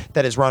 market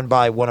that is run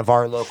by one of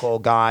our local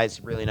guys.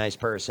 Really nice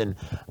person.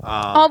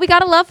 Oh, we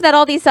gotta love that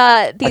all these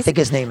I think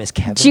his name is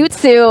Kevin.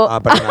 jutsu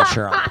but I'm not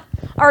sure. on it.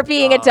 are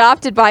being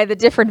adopted by the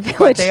different But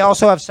villages. they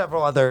also have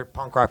several other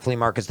punk rock flea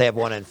markets. They have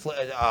one in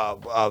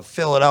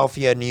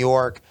Philadelphia, New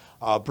York,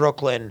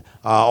 Brooklyn,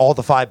 all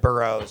the 5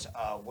 boroughs.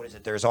 What is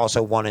it? There's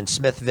also one in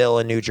Smithville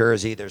in New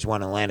Jersey. There's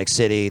one in Atlantic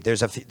City.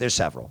 There's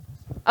several.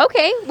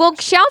 Okay, well,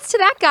 shouts to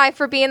that guy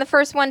for being the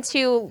first one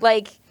to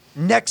like.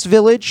 Next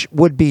village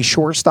would be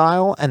Shore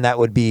Style, and that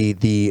would be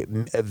the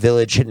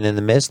village hidden in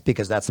the mist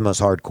because that's the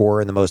most hardcore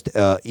and the most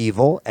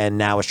evil, and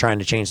now is trying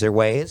to change their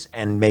ways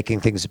and making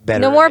things better.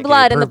 No and more making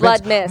blood in the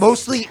improvements. blood mist.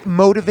 Mostly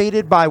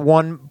motivated by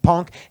one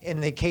punk. In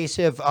the case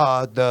of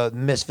the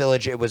Mist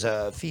Village, it was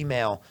a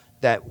female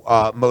that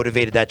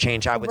motivated that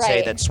change. I would say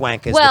Right. that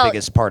Swank is Well- the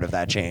biggest part of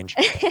that change.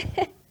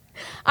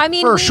 I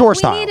mean, For Shore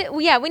Style.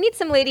 we need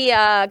some lady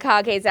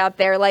Kages out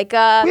there. Like, we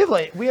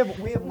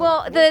have.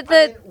 well,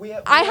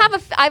 I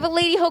have a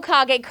lady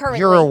Hokage currently.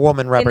 You're a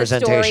woman in the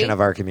representation story. of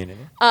our community.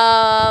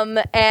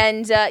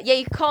 And yeah,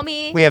 you can call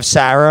me. We have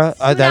Sarah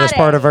that is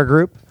part of our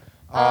group.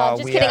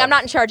 Just we kidding. have- I'm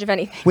not in charge of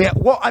anything.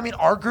 I mean,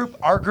 our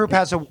group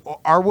has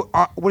our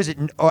what is it?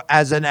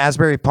 As an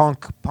Asbury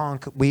punk,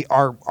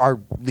 our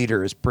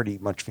leader is pretty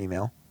much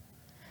female.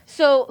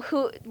 So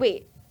who?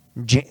 Wait.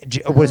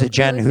 What is it?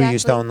 Jen, who who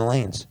used to exactly? own the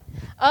lanes.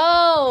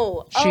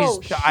 Oh. I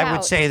would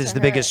shouts say this is to the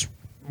her. biggest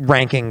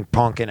ranking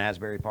punk in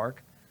Asbury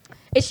Park.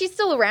 Is she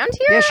still around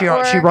here? Yeah, she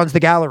or- runs the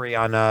gallery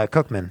on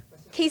Cookman.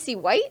 Casey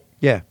White.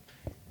 Yeah.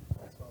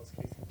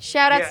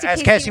 Shout outs to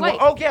as Casey White.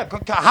 White. Oh yeah.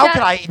 How Shout-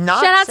 could I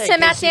not? Shout outs say to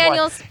Matt Casey White?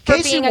 Daniels for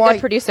Casey being a White-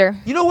 good producer.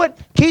 You know what?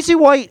 Casey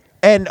White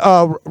and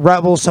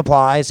Rebel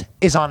Supplies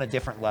is on a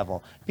different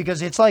level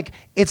because it's like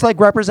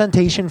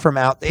representation from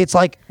out. It's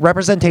like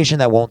representation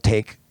that won't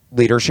take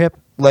leadership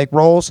like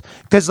roles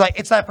because like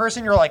it's that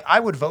person you're like I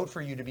would vote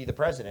for you to be the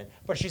president,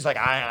 but she's like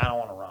I don't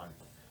want to run.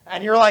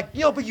 And you're like,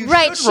 but you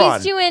Right, should she's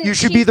run. doing- You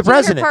should she's be the doing her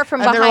president. part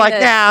from And they're behind like,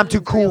 the nah, I'm too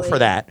scenes, cool really. for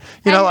that.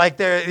 And-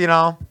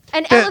 They're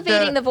and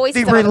elevating the voices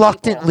the of other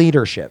reluctant people.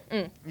 leadership,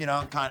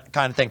 kind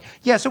of thing.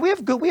 Yeah, so we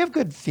have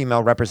good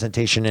female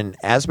representation in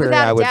Asbury.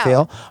 Without a I would doubt.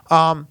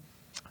 feel.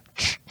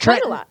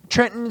 Quite a lot.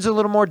 Trenton's a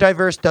little more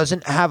diverse.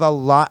 Doesn't have a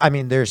lot. I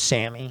mean, there's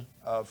Sammy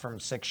from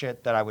Sick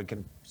Shit that I would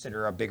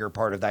consider a bigger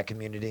part of that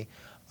community.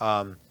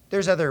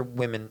 There's other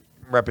women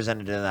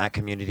represented in that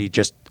community.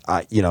 Just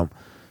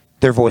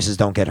their voices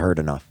don't get heard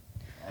enough.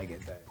 I get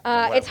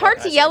that. It's hard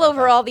to yell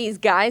over all these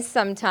guys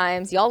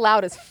sometimes. Y'all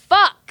loud as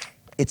fuck.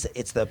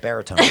 It's the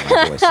baritone in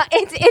my voice.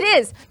 It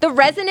is the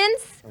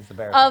resonance It's the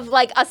baritone. of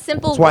like a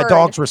simple That's why word.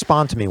 dogs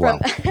respond to me well.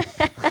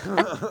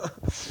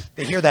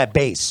 They hear that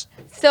bass.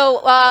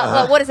 So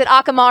what is it?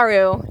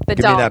 Akamaru, the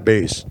Give dog. me that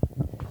bass.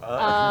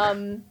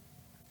 Um,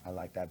 I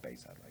like that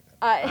bass. I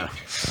like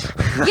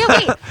that. yeah,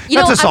 wait. You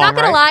know, That's a I'm song, not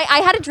gonna right? lie. I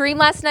had a dream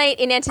last night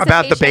in anticipation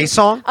About the bass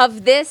song?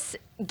 of this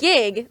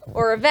gig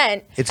or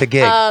event. It's a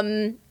gig.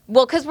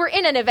 Well, because we're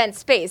in an event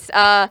space.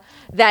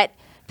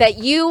 That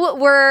you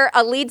were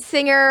a lead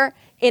singer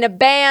in a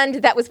band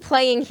that was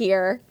playing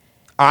here.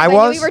 I knew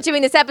was. we were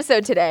doing this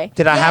episode today.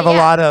 Did I Yeah, have yeah. a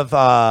lot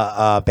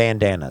of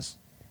bandanas?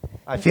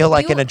 I feel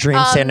like in a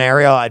dream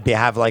scenario, I'd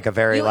have like a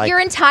very Your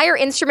entire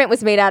instrument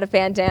was made out of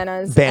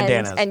bandanas.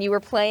 Bandanas. And you were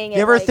playing it.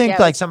 You ever like, think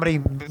yeah, like somebody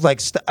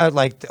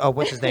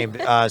what's his name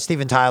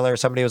Steven Tyler?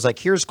 Somebody was like,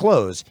 "Here's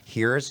clothes.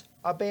 Here's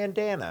a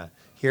bandana.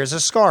 Here's a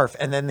scarf,"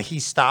 and then he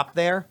stopped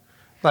there.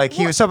 Like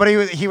he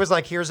was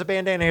like, "Here's a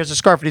bandana. Here's a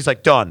scarf," and he's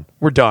like, "Done.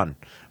 We're done.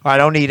 I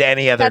don't need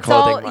any other That's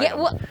clothing." all. Yeah,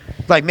 well,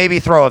 like maybe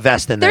throw a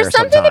vest in there. there's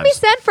something to be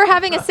sometimes. said for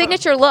having a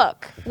signature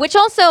look, which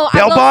also I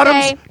Bell will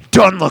bottoms. say,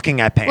 Done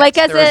looking at pants. Like,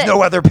 as There's a-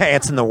 no other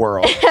pants in the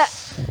world.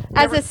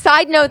 as a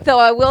side note, though,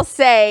 I will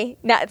say,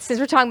 now, since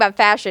we're talking about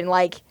fashion,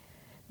 like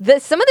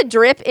some of the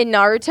drip in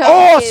Naruto.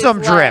 Awesome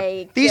is drip.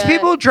 like, These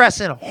people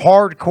dress in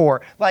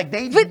hardcore. Like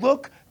they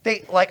look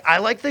They like I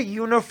like the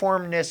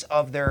uniformness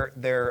of their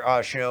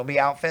shinobi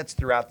outfits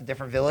throughout the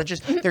different villages.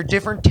 They're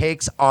different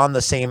takes on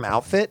the same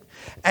outfit,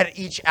 and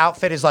each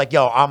outfit is like,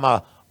 "Yo, I'm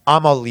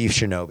a Leaf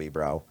Shinobi,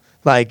 bro."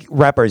 Like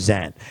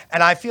represent,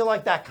 and I feel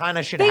like that kind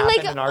of should They, happen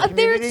like, in our they're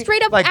community.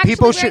 straight up like actually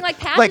people wearing, should like,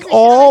 patches like and shit on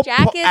all their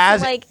jackets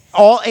as and, like-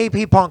 all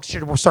AP punks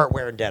should start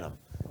wearing denim.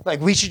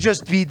 Like we should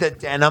just be the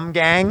denim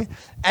gang,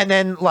 and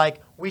then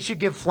like we should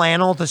give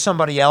flannel to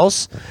somebody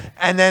else,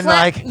 and then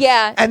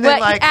yeah, and then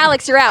but like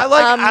Alex, you're out.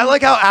 I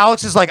like how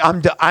Alex is like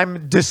I'm He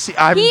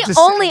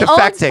only owns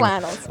defecting.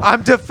 flannels.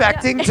 I'm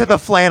defecting to the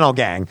flannel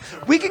gang.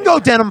 We can go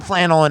denim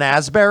flannel in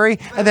Asbury,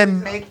 and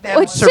then make them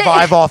Which-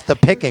 survive off the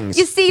pickings.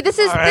 You see, this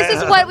is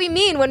what we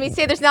mean when we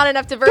say there's not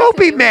enough diversity. Don't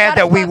be We mad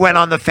gotta that we fuck- went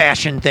on the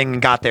fashion thing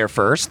and got there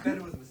first.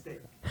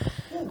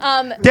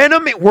 Um,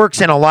 Denim, it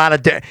works in a lot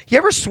of. You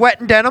ever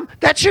sweat in denim?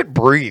 That shit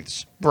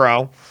breathes,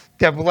 bro.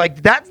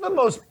 Like that's the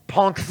most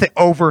punk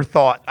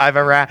overthought I've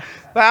ever had.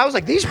 But I was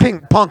like, these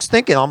punks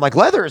thinking. I'm like,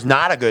 leather is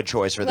not a good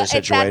choice for this Well,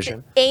 it's-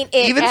 situation. ain't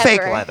it Even ever.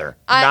 fake leather,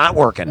 not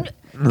working.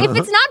 If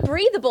it's not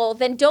breathable,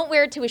 then don't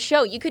wear it to a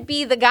show. You could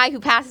be the guy who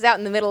passes out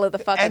in the middle of the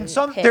fucking And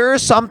pit. there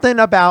is something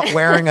about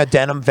wearing a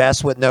denim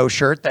vest with no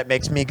shirt that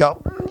makes me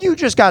go, you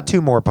just got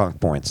 2 more punk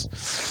points.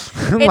 It's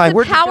a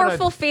we're just gonna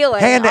powerful feeling.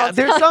 hand it- I'll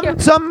there's tell you.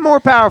 something more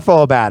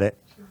powerful about it.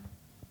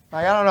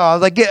 Like, I don't know.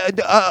 Like,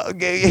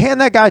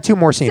 hand that guy 2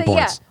 more scene So, yeah.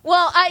 points.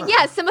 Well,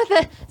 yeah. Some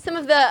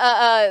of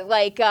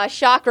the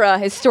chakra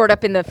is stored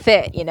up in the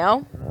fit. You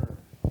know.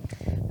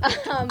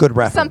 Good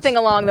reference. Something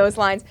along those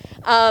lines.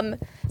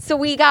 So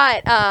we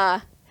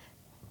got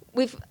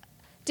we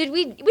did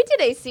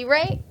AC,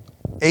 right?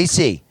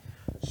 AC.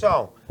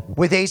 So,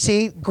 with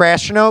AC,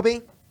 Grass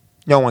Shinobi,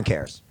 no one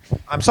cares.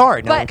 I'm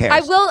sorry, no one But cares. I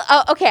will.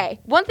 Okay.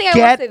 One thing I will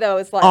Get say though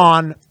is like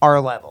on our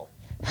level.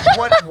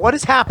 What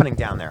is happening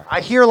down there?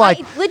 I hear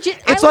like I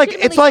legitimately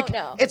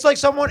it's like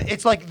someone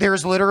it's like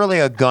there's literally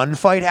a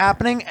gunfight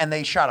happening and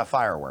they shot a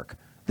firework.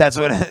 That's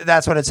what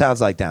it sounds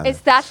like down there.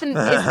 is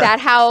that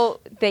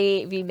how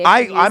they be making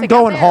music I'm out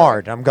going there?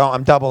 hard.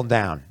 I'm doubling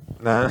down.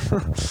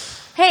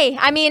 Hey,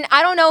 I mean,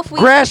 I don't know if we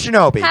Grass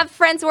Shinobi. have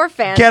friends or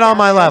fans. Get on down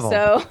my there, level.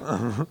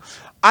 So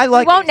I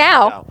like won't AC,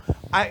 now.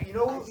 though. You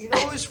know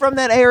who's from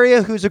that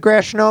area who's a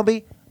Grass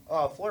Shinobi?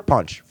 Floor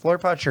Punch. Floor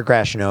Punch or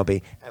Grass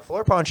Shinobi. And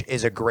Floor Punch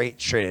is a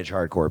great straight edge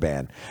hardcore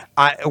band.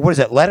 What is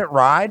it? Let It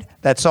Ride?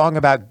 That song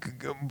about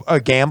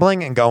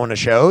gambling and going to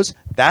shows?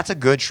 That's a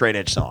good straight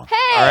edge song.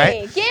 hey, All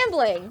right?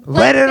 gambling.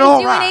 Let it they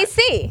all do ride. an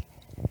AC.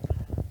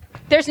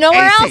 There's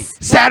nowhere AC. else.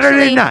 Saturday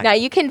Actually, night. No,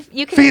 you can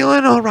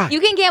Feeling all right. You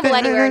can gamble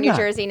anywhere in New Feeling all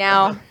right. Jersey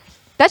now.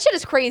 That shit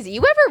is crazy.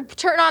 You ever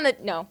turn on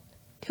no,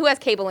 who has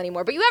cable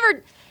anymore? But you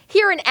ever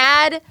hear an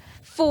ad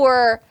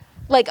for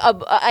like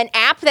an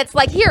app that's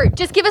like, here,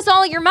 just give us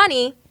all your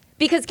money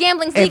because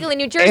gambling's legal in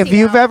New Jersey. If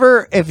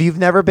you've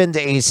never been to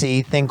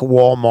AC, think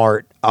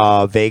Walmart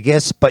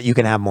Vegas, but you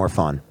can have more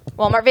fun.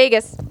 Walmart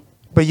Vegas.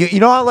 But you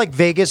know how like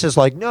Vegas is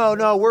like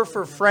no we're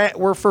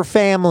for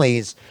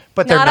families,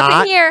 but they're Not up in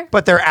not. here.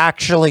 But they're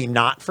actually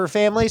not for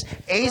families.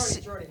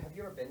 AC, Jordy, have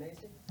you ever been to AC?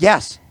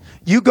 yes,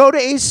 you go to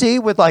AC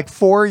with like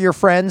 4 of your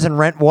friends and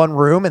rent 1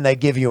 room, and they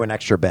give you an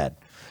extra bed.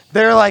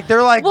 They're like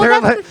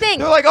Well, that's the thing.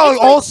 They're like, oh,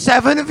 It's all like-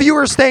 7 of you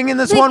are staying in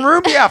this one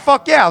room. Yeah,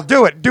 fuck yeah, I'll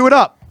do it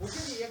up.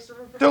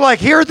 They're like,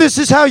 here, this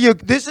is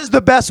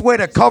the best way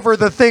to cover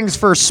the things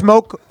for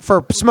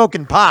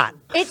smoking pot.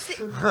 It's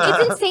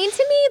insane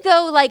to me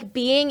though, like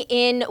being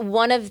in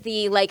one of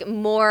the like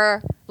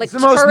more like It's the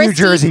most New touristy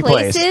Jersey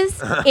place.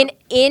 places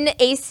in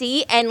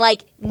AC and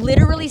like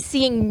literally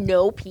seeing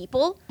no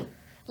people.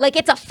 Like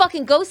it's a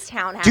fucking ghost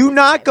town. half Do the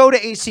not time. go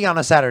to AC on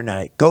a Saturday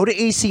night. Go to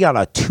AC on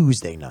a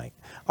Tuesday night.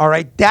 All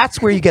right,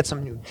 that's where you get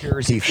some New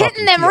Jersey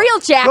fucking them feel. real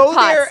Go jackpots.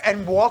 there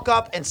and walk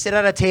up and sit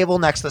at a table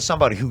next to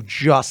somebody who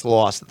just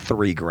lost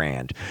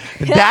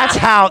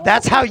 $3,000.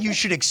 That's how you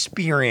should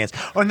experience.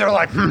 When they're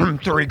like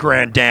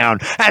 $3,000 down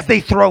as they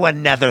throw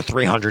another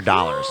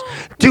 $300.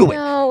 Do it.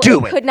 No,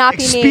 Do it it. could not be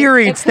me.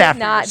 Experience It could that for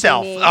not be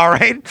yourself. me. All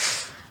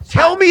right.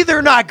 Tell me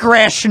they're not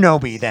Grass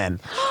Shinobi then.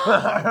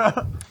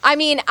 I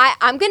mean,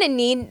 I'm gonna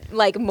need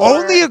like more.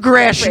 Only a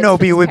Grass reference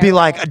for Shinobi would be this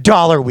like a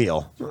dollar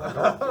wheel.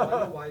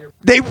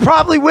 They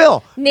probably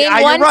will. Name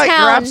Yeah, one you're right.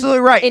 town You're absolutely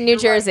right. in New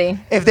Jersey.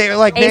 If they're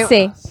like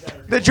AC.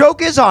 the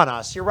joke is on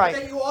us. You're right.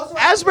 then you also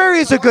have Asbury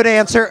is a good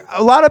answer.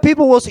 A lot of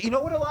people will say. You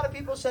know what? A lot of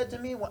people said to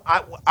me when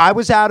I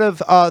was out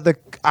of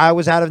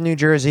New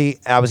Jersey.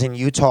 I was in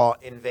Utah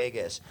in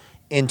Vegas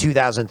in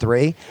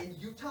 2003. In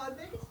Utah and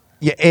Vegas?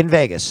 Yeah, in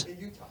Vegas, In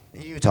Utah.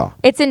 Utah.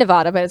 It's in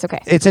Nevada, but it's okay.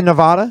 It's in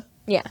Nevada.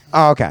 Yeah,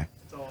 Oh, okay.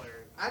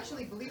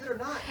 Actually, believe it or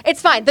not,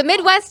 it's fine. The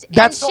Midwest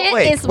That's and Salt shit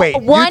Lake. is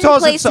Wait, one Utah's in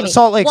place Sa- to me.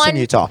 Salt Lake's in One-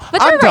 Utah.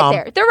 But I'm they're dumb.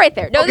 right there. They're right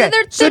there. No, Okay,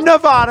 they're so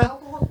Nevada.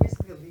 alcohol is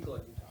basically illegal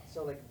in Utah.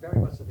 So, like, very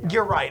much so.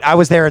 You're right. I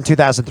was there in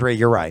 2003.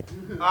 You're right.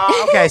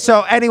 Okay.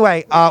 So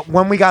anyway,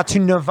 when we got to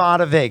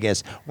Nevada,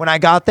 Vegas, when I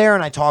got there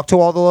and I talked to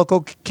all the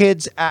local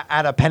kids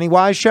at a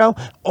Pennywise show,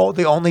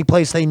 the only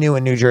place they knew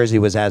in New Jersey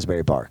was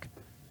Asbury Park.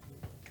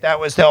 That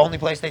was the only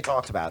place they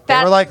talked about. They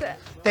were That's- like,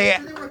 They.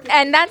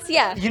 And that's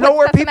You know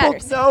where that's what people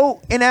matters.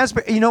 know in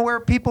Asbury. You know where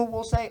people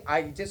will say,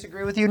 "I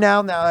disagree with you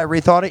now." Now I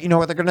rethought it. You know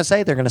what they're going to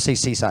say? They're going to say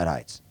Seaside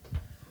Heights,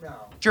 No.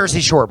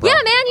 Jersey Shore, bro. Yeah,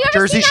 man, you ever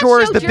Jersey seen that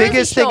Shore is show, the Jersey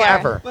biggest thing Shore?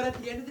 ever. But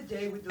at the end of the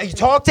day, with You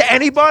talk to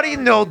anybody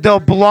and they'll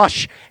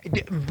blush.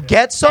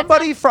 Get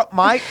somebody from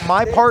my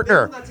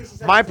partner. will not say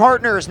Seaside. My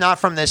partner is not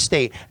from this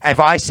state. If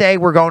I say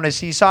we're going to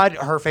Seaside,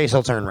 her face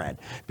will turn red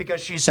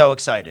because she's so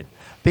excited.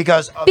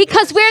 Because We're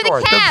the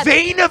Shore, cab. the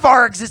vein of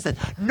our existence.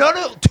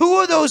 Two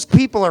of those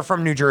people are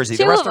from New Jersey.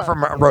 The Two rest of are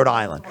from Rhode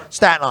Island,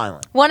 Staten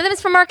Island. One of them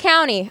is from our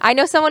county. I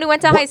know someone who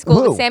went to high school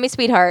who? with Sammy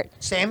Sweetheart.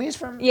 Sammy's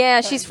from.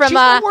 Yeah, she's from. She's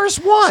the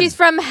worst one. She's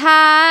from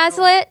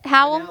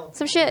Howell,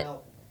 some shit.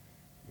 No.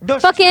 No,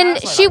 she's Fucking, from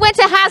Hazlitt. she went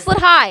to Hazlitt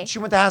High. She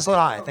went to Hazlitt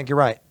High. I think you're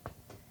right.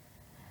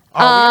 Oh,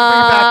 we're gonna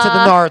bring it back to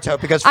the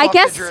Naruto because I fuck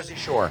guess- the Jersey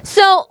Shore.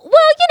 So, well,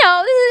 you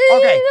know,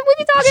 Okay. we've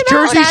been talking about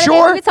Jersey anatomy,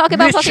 Shore, we've been talking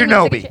about Miss fucking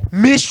music and Shinobi. shit.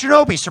 Miss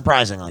Shinobi,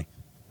 surprisingly.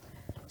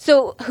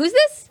 So, who's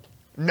this?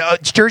 No,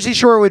 Jersey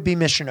Shore would be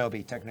Miss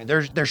Shinobi,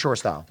 technically. They're shore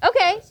style.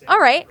 Okay, all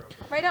right,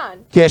 right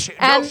on. Yeah,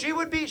 Um, she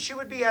would be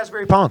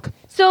Asbury Punk.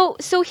 So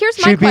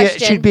here's my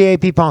question. She'd be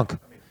AP Punk.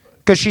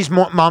 Because she's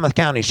Monmouth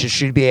County,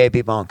 she'd be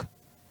AP Punk.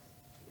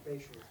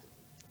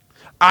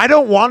 I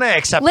don't want to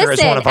accept her as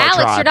Listen, one of our Alex,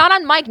 tribe. you're not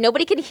on mic.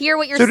 Nobody can hear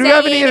what you're So do you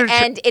have any saying,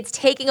 other and it's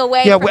taking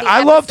away. Yeah, from the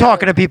I love episode.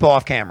 talking to people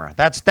off camera.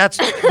 That's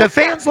the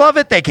fans love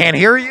it. They can't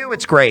hear you.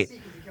 It's great.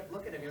 Because he kept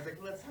looking at me. I was like,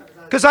 let's have it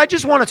on. Because I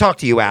just want to talk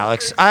to you,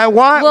 Alex. Well,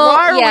 Why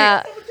are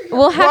yeah, we?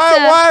 we'll have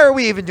to. Why are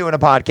we even doing a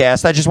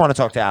podcast? I just want to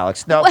talk to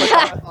Alex. No, but,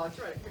 Oh, that's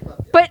right. I picked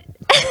up. But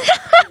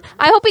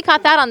I hope we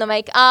caught that on the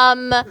mic.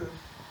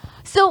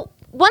 So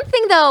one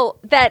thing though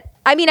that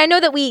I mean, I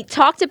know that we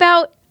talked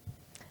about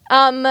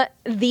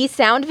the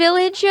Sound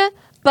Village,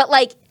 but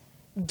like,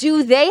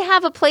 do they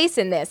have a place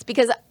in this?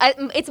 Because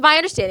it's my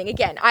understanding.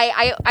 Again,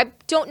 I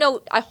don't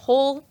know a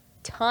whole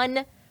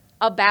ton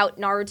about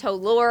Naruto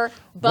lore,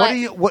 but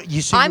what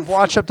you see? I'm You've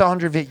watched up to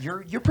 100 vid.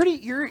 You're pretty.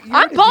 You're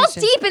I'm in a balls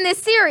decent- deep in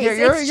this series.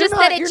 Yeah, It's just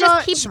that it you're just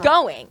not keeps small.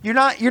 going. You're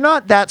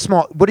not that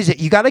small. What is it?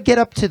 You got to get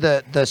up to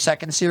the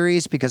second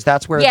series because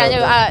that's where Yeah, the, no,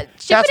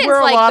 that's Shippuden's where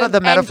a like lot the of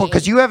the metaphor ending.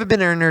 because you haven't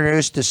been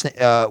introduced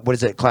to what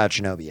is it, Cloud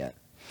Shinobi yet?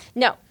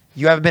 No,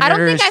 You haven't been I don't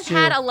think introduced I've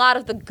had to. a lot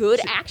of the good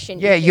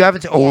action. Yeah, you yet.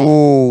 haven't.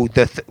 Oh,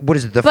 what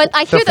is it? The, But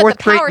I hear the that fourth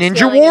the Great power Ninja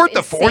scaling War. is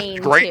The fourth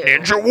insane, Great too.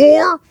 Ninja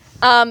War.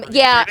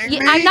 Yeah,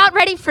 kidding I'm me? not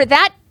ready for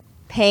that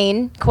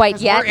pain quite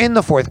yet. We're in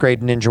the fourth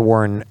Great Ninja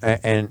War and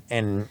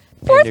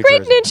Fourth New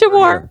Great Jersey. Ninja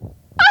War.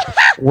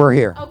 We're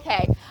here.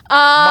 Okay.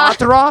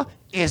 Mothra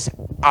is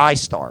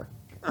I-Star.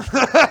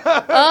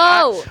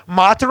 Oh,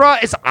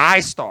 Mothra is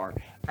I-Star,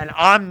 and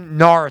I'm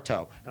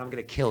Naruto, and I'm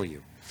gonna kill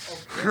you.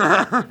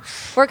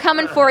 we're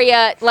coming for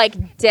you,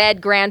 like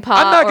dead grandpa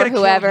I'm not or gonna kill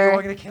you. whoever.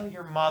 I'm gonna kill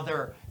your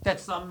mother.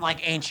 That's some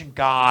like ancient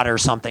god or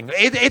something.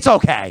 It's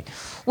okay.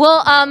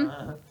 Well,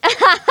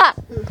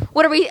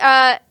 what are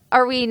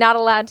we not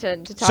allowed to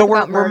talk So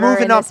about we're murder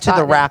moving in up this to the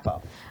podcast? wrap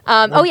up.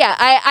 Oh yeah,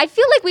 I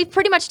feel like we've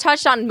pretty much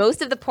touched on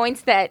most of the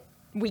points that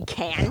we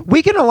can.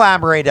 We can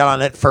elaborate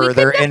on it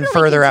further in definitely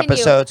further continue.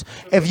 episodes.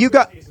 If you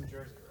got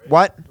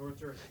what?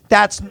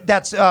 That's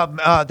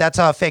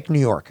fake New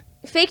York.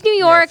 Fake New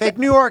York. Fake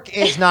New York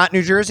is not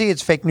New Jersey.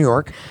 It's fake New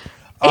York.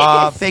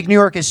 Fake New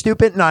York is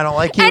stupid, and I don't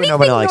like you, and Anything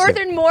nobody likes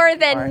northern it. more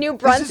than New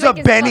Brunswick This is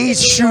a Benny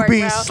fucking New York, Shuby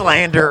bro.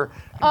 slander.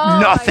 Oh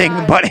my Nothing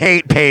God. but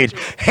hate page.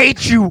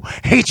 Hate you.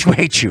 Hate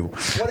you.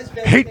 What is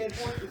Ben Hate stand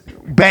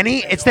for? Benny.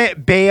 It's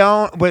that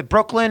Bayonne with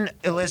Brooklyn,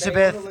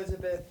 Elizabeth, Bayonne,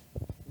 Elizabeth,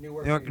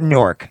 Newark,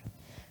 Newark.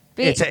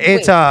 Be- It's wait,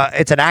 it's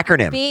an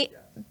acronym.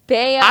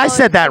 Bayonne, I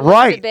said that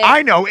right. Elizabeth,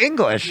 I know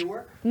English.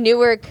 Newark.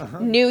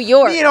 Newark, New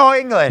York. You know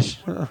English.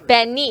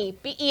 Benny,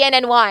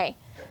 Benny.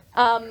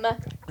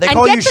 They And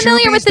call get you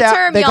familiar shoobies with the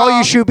term, They call you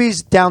y'all.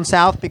 shoobies down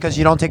south because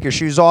you don't take your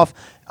shoes off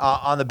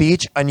on the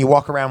beach and you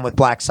walk around with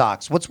black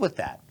socks. What's with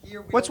that?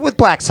 What's with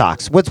black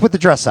socks? What's with the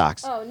dress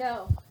socks? Oh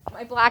no,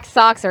 my black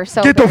socks are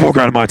so. Get the bad. fuck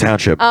out of my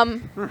township.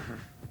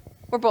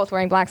 We're both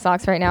wearing black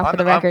socks right now, for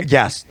the record.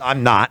 Yes,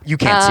 I'm not. You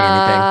can't see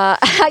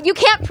anything. You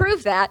can't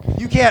prove that.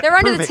 You can't. They're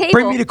under prove the it.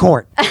 Bring table. me to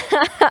court.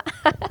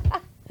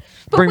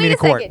 But bring me wait to a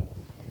court. second.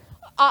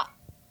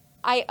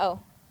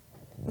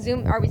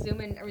 Zoom. Are we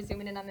zooming? Are we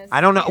zooming in on this?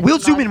 I don't know. We'll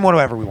zoom in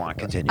whatever we want.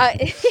 Continue.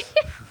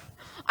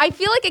 I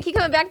feel like I keep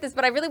coming back to this,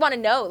 but I really want to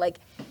know, like,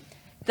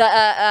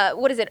 the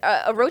what is it?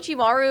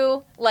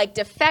 Orochimaru like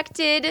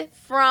defected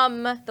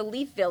from the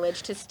Leaf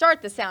Village to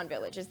start the Sound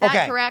Village. Is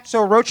that correct?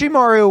 So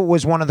Orochimaru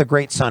was one of the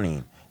great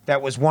Sannin.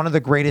 That was one of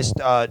the greatest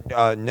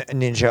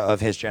ninja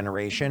of his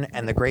generation,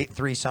 and the great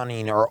three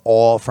Sannin are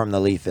all from the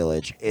Leaf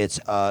Village. It's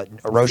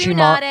Orochimaru,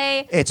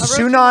 Tsunade, it's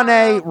Orochimaru,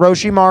 Tsunade,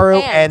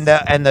 Roshimaru, and-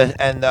 and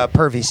the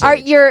Pervy Sage. Are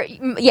your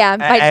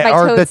my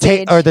or Toad the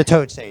Sage. or the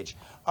Toad Sage.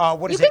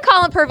 What You is can it?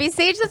 call him Pervy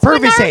Sage. That's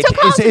what Pervy Naruto Sage.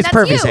 calls him. It's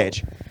That's Pervy you.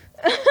 Sage.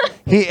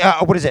 He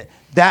what is it?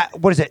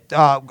 What is it?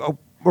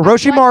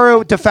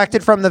 Orochimaru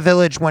defected from the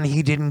village when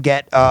he didn't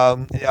get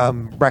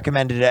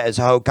recommended as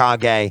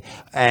Hokage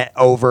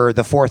over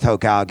the fourth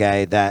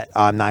Hokage that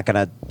I'm not going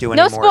to do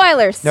No anymore.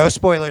 spoilers. No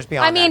spoilers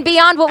beyond I mean, that.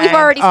 beyond what we've And,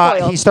 already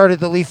spoiled. He started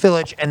the Leaf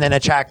Village and then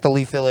attacked the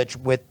Leaf Village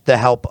with the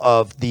help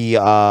of the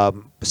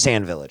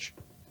Sand Village.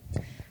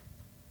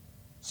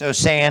 So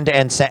Sand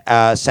and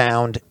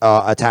Sound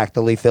attacked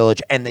the Leaf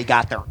Village, and they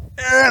got their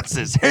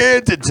asses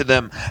handed to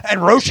them.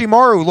 And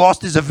Orochimaru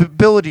lost his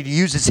ability to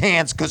use his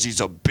hands because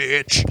he's a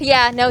bitch.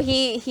 Yeah, no,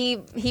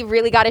 he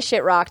really got his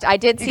shit rocked. I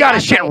did see He got that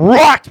his shit fight.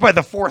 rocked by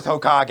the fourth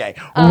Hokage.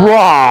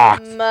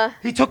 Rocked.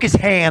 He took his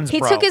hands, He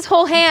bro. took his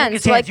whole He took hands.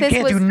 his hands. Like You this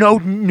can't was do no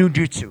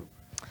ninjutsu.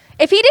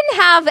 if he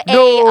didn't have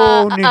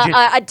No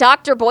ninja. a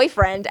doctor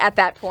boyfriend at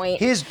that point.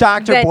 His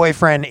doctor then-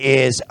 boyfriend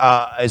is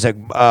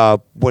a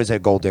what is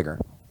it, gold digger?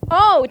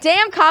 Oh,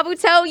 damn,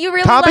 Kabuto, you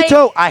really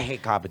Kabuto. like I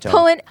hate Kabuto.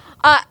 pulling.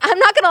 I'm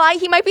not gonna lie,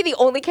 he might be the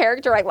only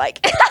character I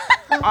like.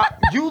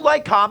 You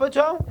like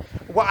Kabuto?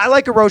 Well, I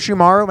like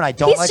Orochimaru, and I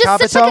don't He's like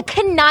just Kabuto. such like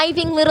a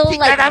conniving little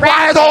like. and that's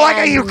why I don't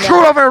like you. rat Screw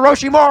man. over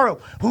Orochimaru,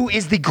 who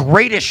is the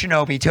greatest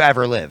shinobi to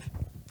ever live.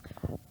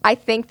 I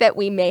think that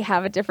we may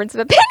have a difference of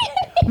opinion.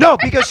 No,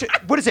 because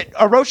what is it?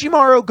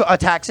 Orochimaru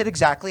attacks it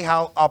exactly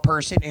how a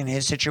person in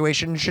his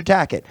situation should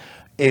attack it.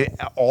 You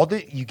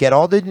get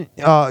all the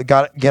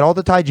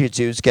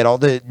taijutsus, get all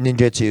the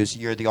ninjutsus.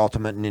 You're the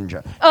ultimate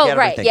ninja. Oh, Get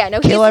right. everything. Yeah, no,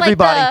 he's Kill like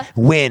everybody.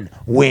 the-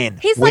 Win.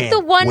 He's like the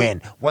one-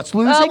 Win. What's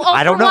losing? All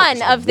I don't for know. one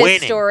He's of this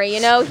winning. story,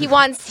 you know, he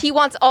wants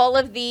all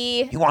of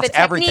the He wants the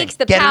everything. techniques,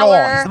 the Get power. it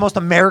all. He's the most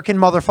American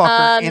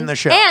motherfucker in the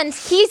show. And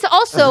he's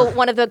also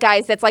one of the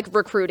guys that's like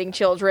recruiting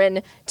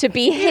children to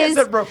be his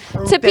doesn't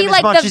recruit to be them as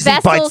like much the as he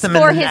bites vessels them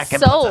in for the his neck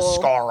and puts a soul.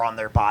 scar on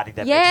their body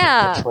that Yeah. makes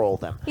him control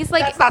them. He's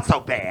like, That's not so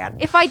bad.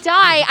 if I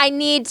die, I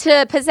need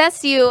to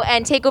possess you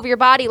and take over your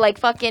body like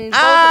fucking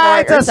Ah,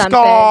 Voldemort it's or a something.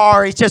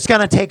 scar. He's just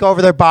gonna take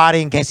over their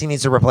body in case he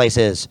needs to replace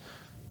his.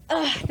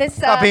 This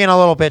Stop being a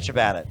little bitch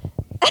about it.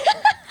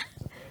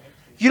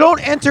 You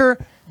don't enter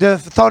the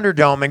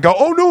Thunderdome and go,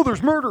 "Oh no,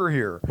 there's murder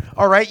here."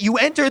 All right, you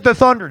enter the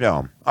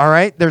Thunderdome. All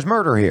right, there's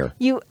murder here.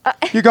 you.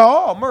 You go,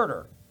 "Oh,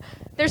 murder."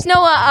 There's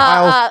no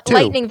Miles 2.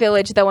 lightning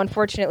village though,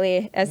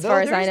 unfortunately, as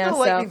far as I know. no So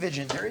lightning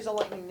vision. There is a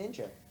lightning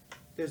ninja.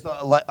 There's the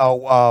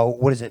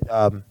what is it?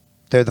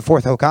 They're the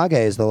fourth Hokage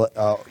is the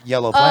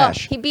Yellow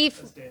Flash. he be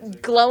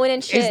glowing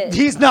and shit.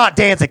 He's not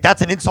Danzig.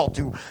 That's an insult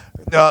to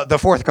the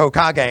fourth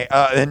Hokage,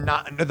 and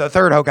not the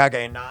third Hokage,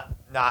 and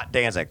not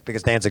Danzig,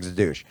 because Danzig's a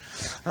douche.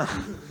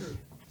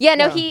 Yeah,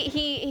 no,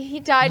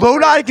 he died.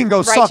 Lodi for can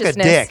go suck a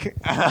righteousness. dick.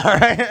 All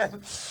right.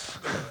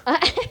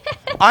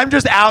 I'm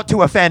just out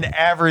to offend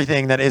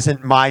everything that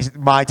isn't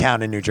my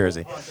town in New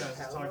Jersey.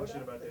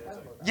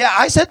 Yeah,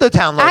 I said the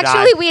town Lodi.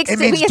 Actually, we it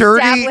means we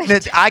dirty.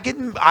 established-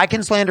 That I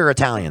can slander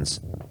Italians.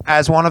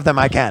 As one of them,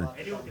 I can.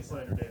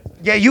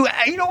 Yeah, you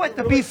know what?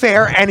 To be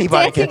fair,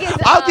 anybody can. Dancing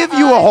is, I'll give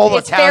you a whole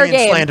it's fair Italian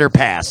game. slander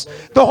pass.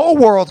 The whole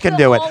world can The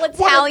do it. whole What have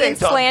Italian they done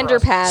for slander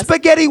us? pass.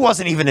 Spaghetti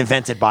wasn't even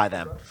invented by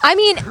them. I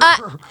mean,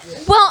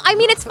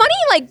 it's funny,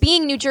 like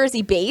being New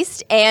Jersey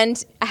based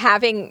and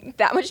having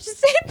that much to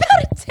say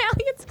about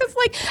Italians, because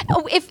like,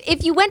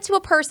 if you went to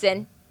a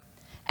person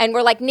and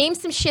were like, name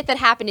some shit that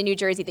happened in New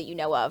Jersey that you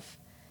know of,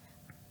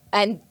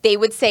 and they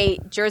would say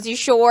Jersey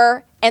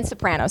Shore and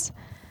Sopranos,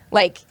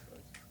 like,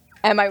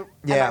 am I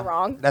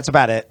wrong? That's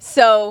about it.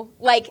 So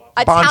like,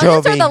 Bon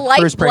Italians Jovi, are the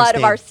Bruce lifeblood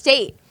of Springsteen. our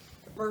state.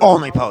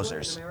 Only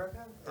posers.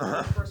 America?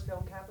 First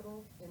film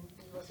capital in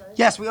the USA?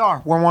 Yes, we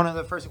are. We're one of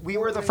the first. We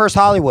were the first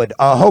Hollywood.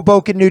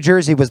 Hoboken, New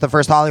Jersey, was the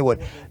first Hollywood.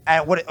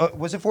 And what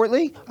was it? Fort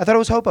Lee? I thought it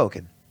was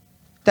Hoboken.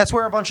 That's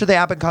where a bunch of the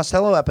Abbott and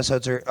Costello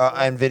episodes are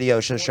and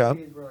videos show.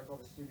 These were like all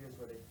the studios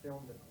where they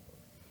filmed it.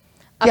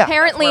 Yeah,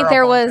 Apparently, that's where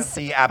there a bunch was of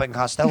the Abbott and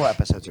Costello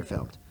episodes are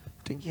filmed.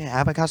 Yeah,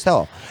 Abbott and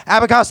Costello.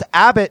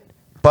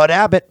 Bud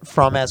Abbott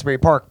from Asbury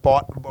Park,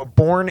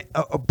 born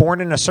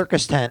in a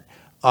circus tent.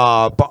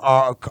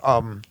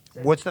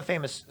 What's the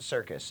famous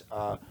circus?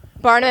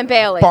 Barnum and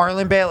Bailey. Barnum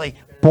and Bailey.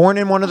 Born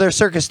in one of their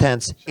circus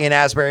tents in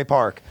Asbury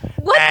Park.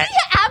 What And-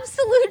 the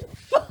absolute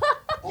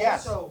fuck?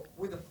 Yes. Also,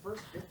 with the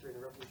first victory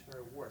in the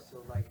Revolutionary War, so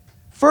like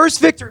First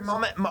victory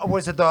moment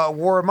was it the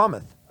War of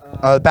Monmouth?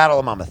 Battle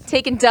of Monmouth.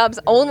 Taking dubs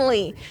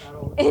only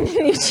in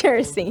New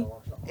Jersey.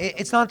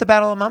 It's not the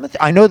Battle of Monmouth.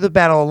 I know the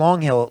Battle of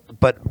Long Hill,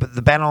 but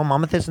the Battle of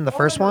Monmouth isn't the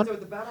first one.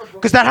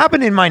 Because that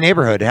happened in my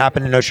neighborhood. It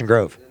happened in Ocean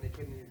Grove.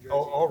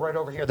 Oh, right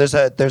over here. There's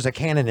a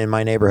cannon in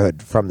my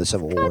neighborhood from the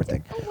Civil War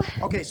thing.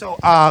 Okay, so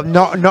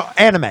no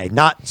anime,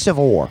 not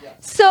Civil War.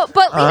 So,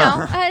 but you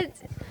know,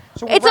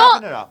 So we're it's all.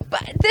 wrapping it up.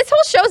 But this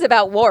whole show's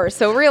about war,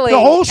 so really, The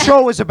whole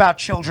show is about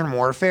children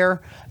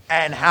warfare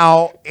and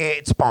how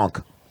it's bunk.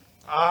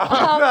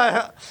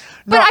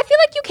 But I feel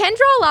like you can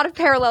draw a lot of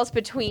parallels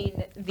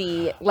between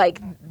the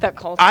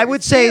culture. I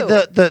would say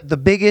the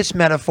biggest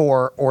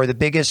metaphor or the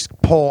biggest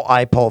pull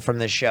I pull from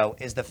this show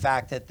is the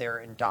fact that they're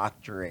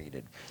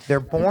indoctrinated. They're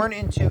born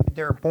in.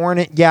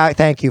 Yeah,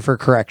 thank you for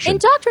correction.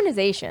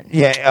 indoctrination.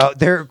 Yeah,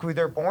 they're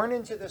born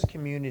into this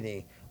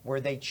community where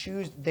they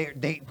choose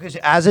because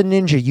as a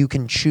ninja you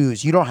can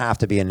choose. You don't have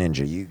to be a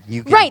ninja.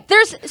 You can, Right.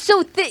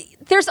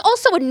 There's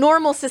also a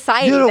normal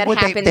society You know that what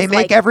happens. they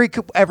make like,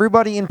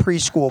 everybody in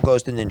preschool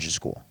goes to ninja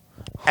school.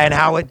 And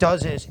how it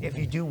does is, if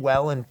you do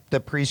well in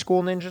the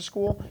preschool ninja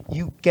school,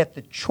 you get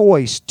the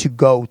choice to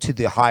go to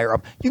the higher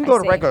up. You can I go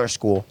to see. regular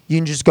school. You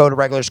can just go to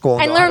regular school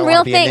and, And go, I learn don't real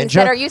wanna be a things ninja.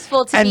 that are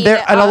useful to and be,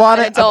 there, and a lot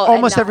an of adult and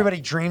almost not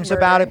everybody dreams murder.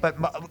 about it, but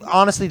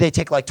honestly, they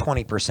take like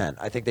 20%.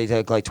 I think they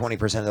take like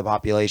 20% of the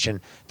population,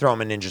 throw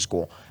them in ninja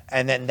school,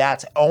 and then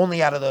that's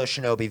only out of those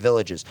shinobi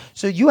villages.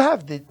 So you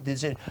have this,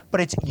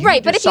 but it's you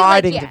Right, but if you,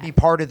 like, deciding yeah. to be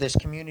part of this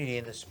community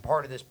and this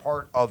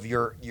part of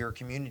your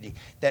community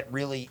that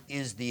really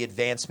is the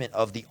advancement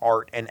of the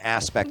art and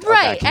aspect of that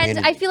Right, community.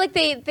 and I feel like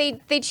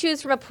they choose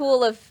from a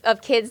pool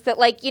of kids that,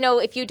 like, you know,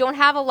 if you don't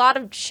have a lot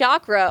of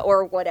chakra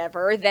or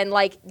whatever, then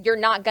like you're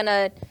not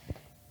gonna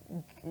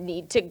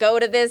need to go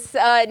to this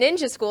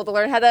ninja school to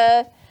learn how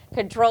to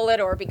control it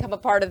or become a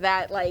part of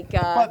that, like.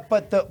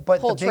 but the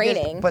whole biggest,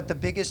 training. But the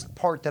biggest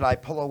part that I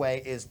pull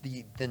away is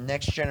the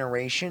next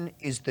generation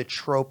is the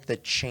trope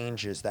that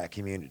changes that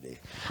community.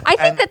 I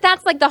think And-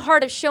 that's like the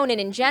heart of shonen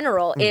in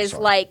general is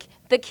sorry. like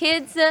the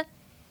kids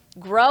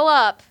grow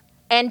up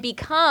and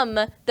become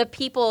the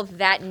people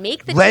that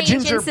make the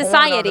Legends change in are born on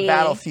society. the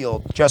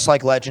battlefield, just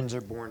like legends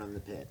are born on the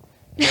pit.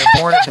 They're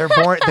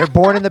born. They're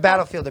born in the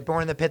battlefield. They're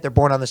born in the pit. They're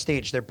born on the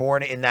stage. They're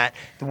born in that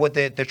what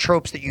the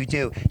tropes that you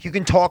do. You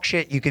can talk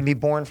shit. You can be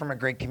born from a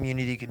great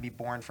community. You can be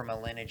born from a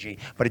lineage,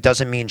 but it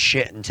doesn't mean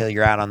shit until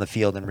you're out on the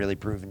field and really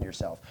proving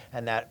yourself.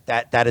 And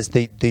that is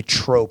the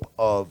trope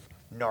of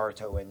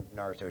Naruto and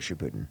Naruto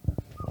Shippuden.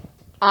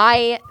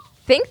 I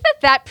think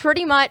that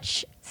pretty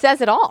much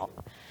says it all.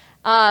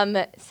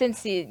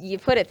 Since you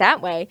put it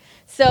that way.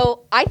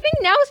 So I think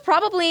now is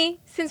probably,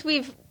 since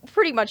we've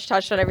pretty much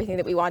touched on everything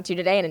that we want to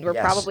today, and we're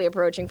Yes. probably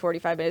approaching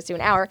 45 minutes to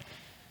an hour,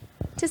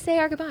 to say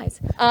our goodbyes.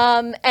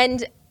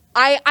 And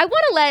I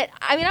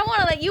want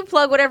to let you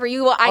plug whatever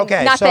you want.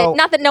 Okay, not so-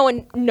 that no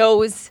one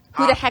knows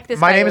who the heck this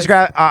My guy name is is.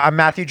 I'm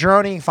Matthew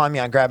Gironi. You can find me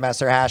on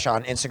Grabmaster Hash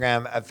on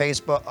Instagram,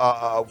 Facebook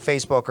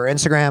or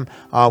Instagram.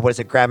 What is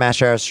it?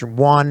 Grabmaster Hash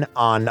 1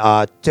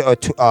 on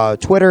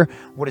Twitter.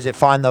 What is it?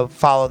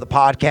 Follow the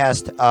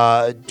podcast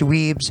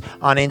Dweebs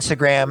on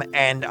Instagram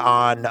and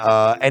on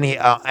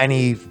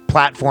any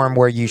platform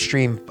where you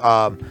stream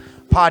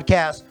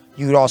podcasts.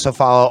 You could also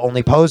follow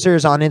Only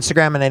Posers on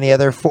Instagram and any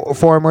other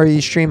forum where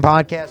you stream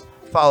podcasts.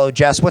 Follow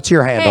Jess. What's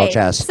your handle, Hey,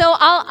 Jess? so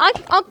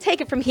I'll take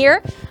it from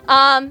here.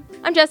 I'm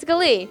Jessica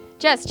Lee,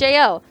 Jess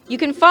J-O. You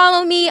can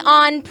follow me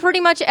on pretty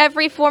much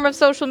every form of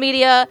social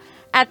media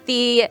at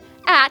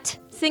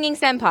Singing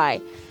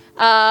Senpai.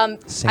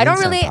 I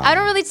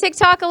don't really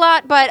TikTok a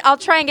lot, but I'll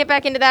try and get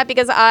back into that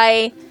because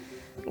I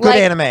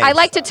animes.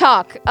 like to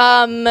talk.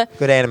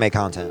 Good anime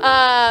content.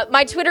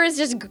 My Twitter is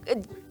just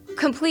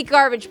complete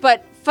garbage,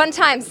 but fun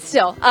times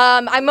still.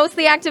 I'm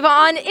mostly active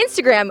on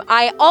Instagram.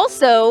 I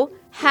also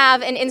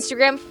have an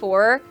Instagram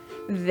for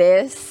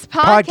this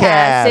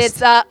podcast.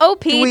 It's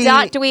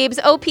op.dweebs,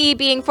 OP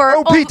being for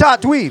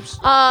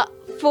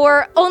OP.dweebs.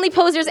 for Only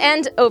Posers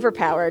and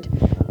Overpowered.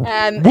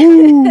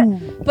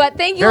 But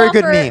thank you Very all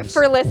good memes.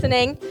 for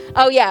listening.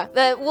 Oh yeah,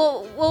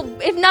 we'll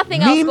if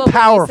nothing else, Meme we'll bring you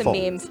powerful.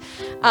 some memes.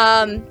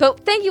 But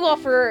thank you all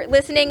for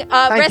listening.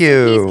 Rest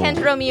you. in peace,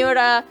 Kentaro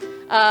Miura,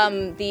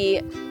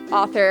 the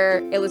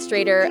author,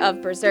 illustrator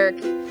of Berserk.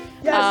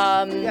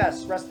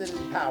 Yes, rested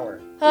in power.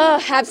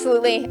 Oh,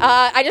 absolutely.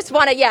 I just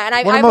want to, and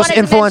I One of the most wanted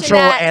to mention influential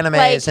that,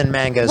 animes and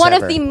mangas One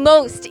ever. of the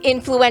most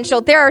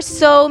influential. There are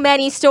so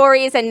many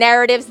stories and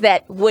narratives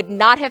that would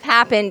not have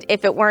happened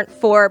if it weren't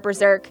for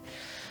Berserk.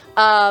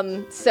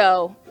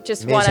 So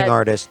just want Amazing to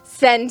artist.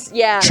 send,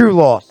 True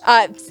loss.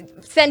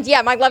 send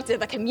my love to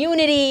the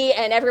community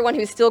and everyone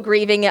who's still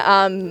grieving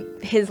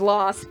his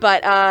loss.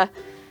 But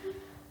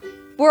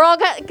we're all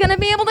gonna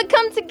be able to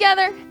come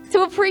together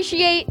to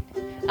appreciate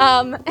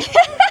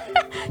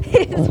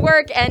his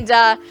work and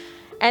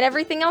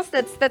everything else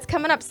that's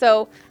coming up.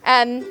 So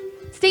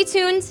stay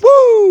tuned.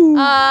 Woo!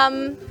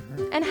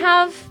 And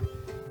have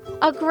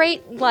a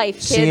great life,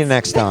 kids. See you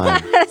next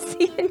time.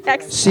 See you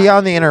next See you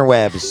on the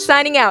interwebs.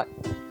 Signing out.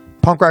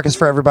 Punk rock is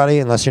for everybody,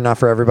 unless you're not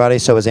for everybody.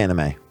 So is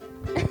anime.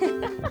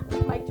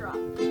 Mic drop.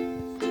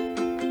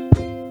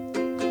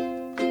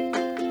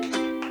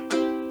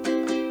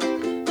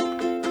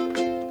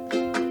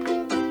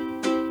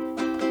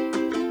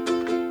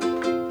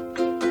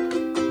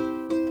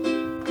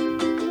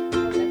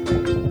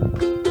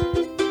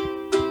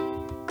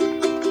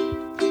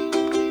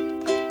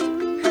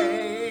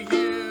 Hey,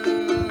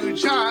 you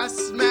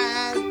just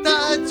met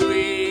the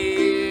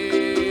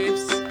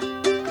dweebs,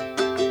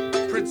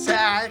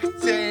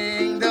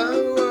 protecting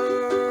the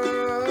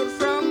world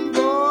from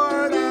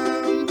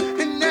boredom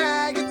and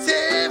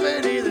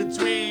negativity. The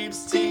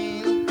dweebs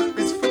team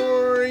is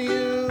for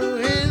you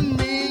and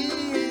me.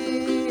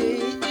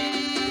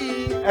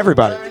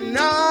 Everybody.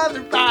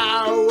 Another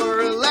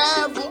power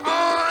level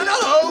on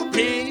OP.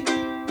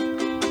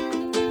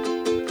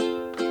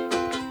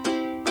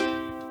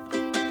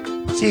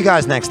 See you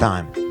guys next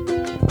time.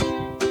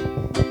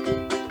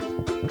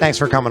 Thanks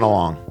for coming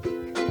along.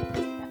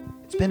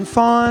 It's been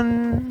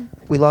fun.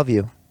 We love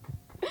you.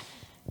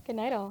 Good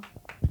night, all.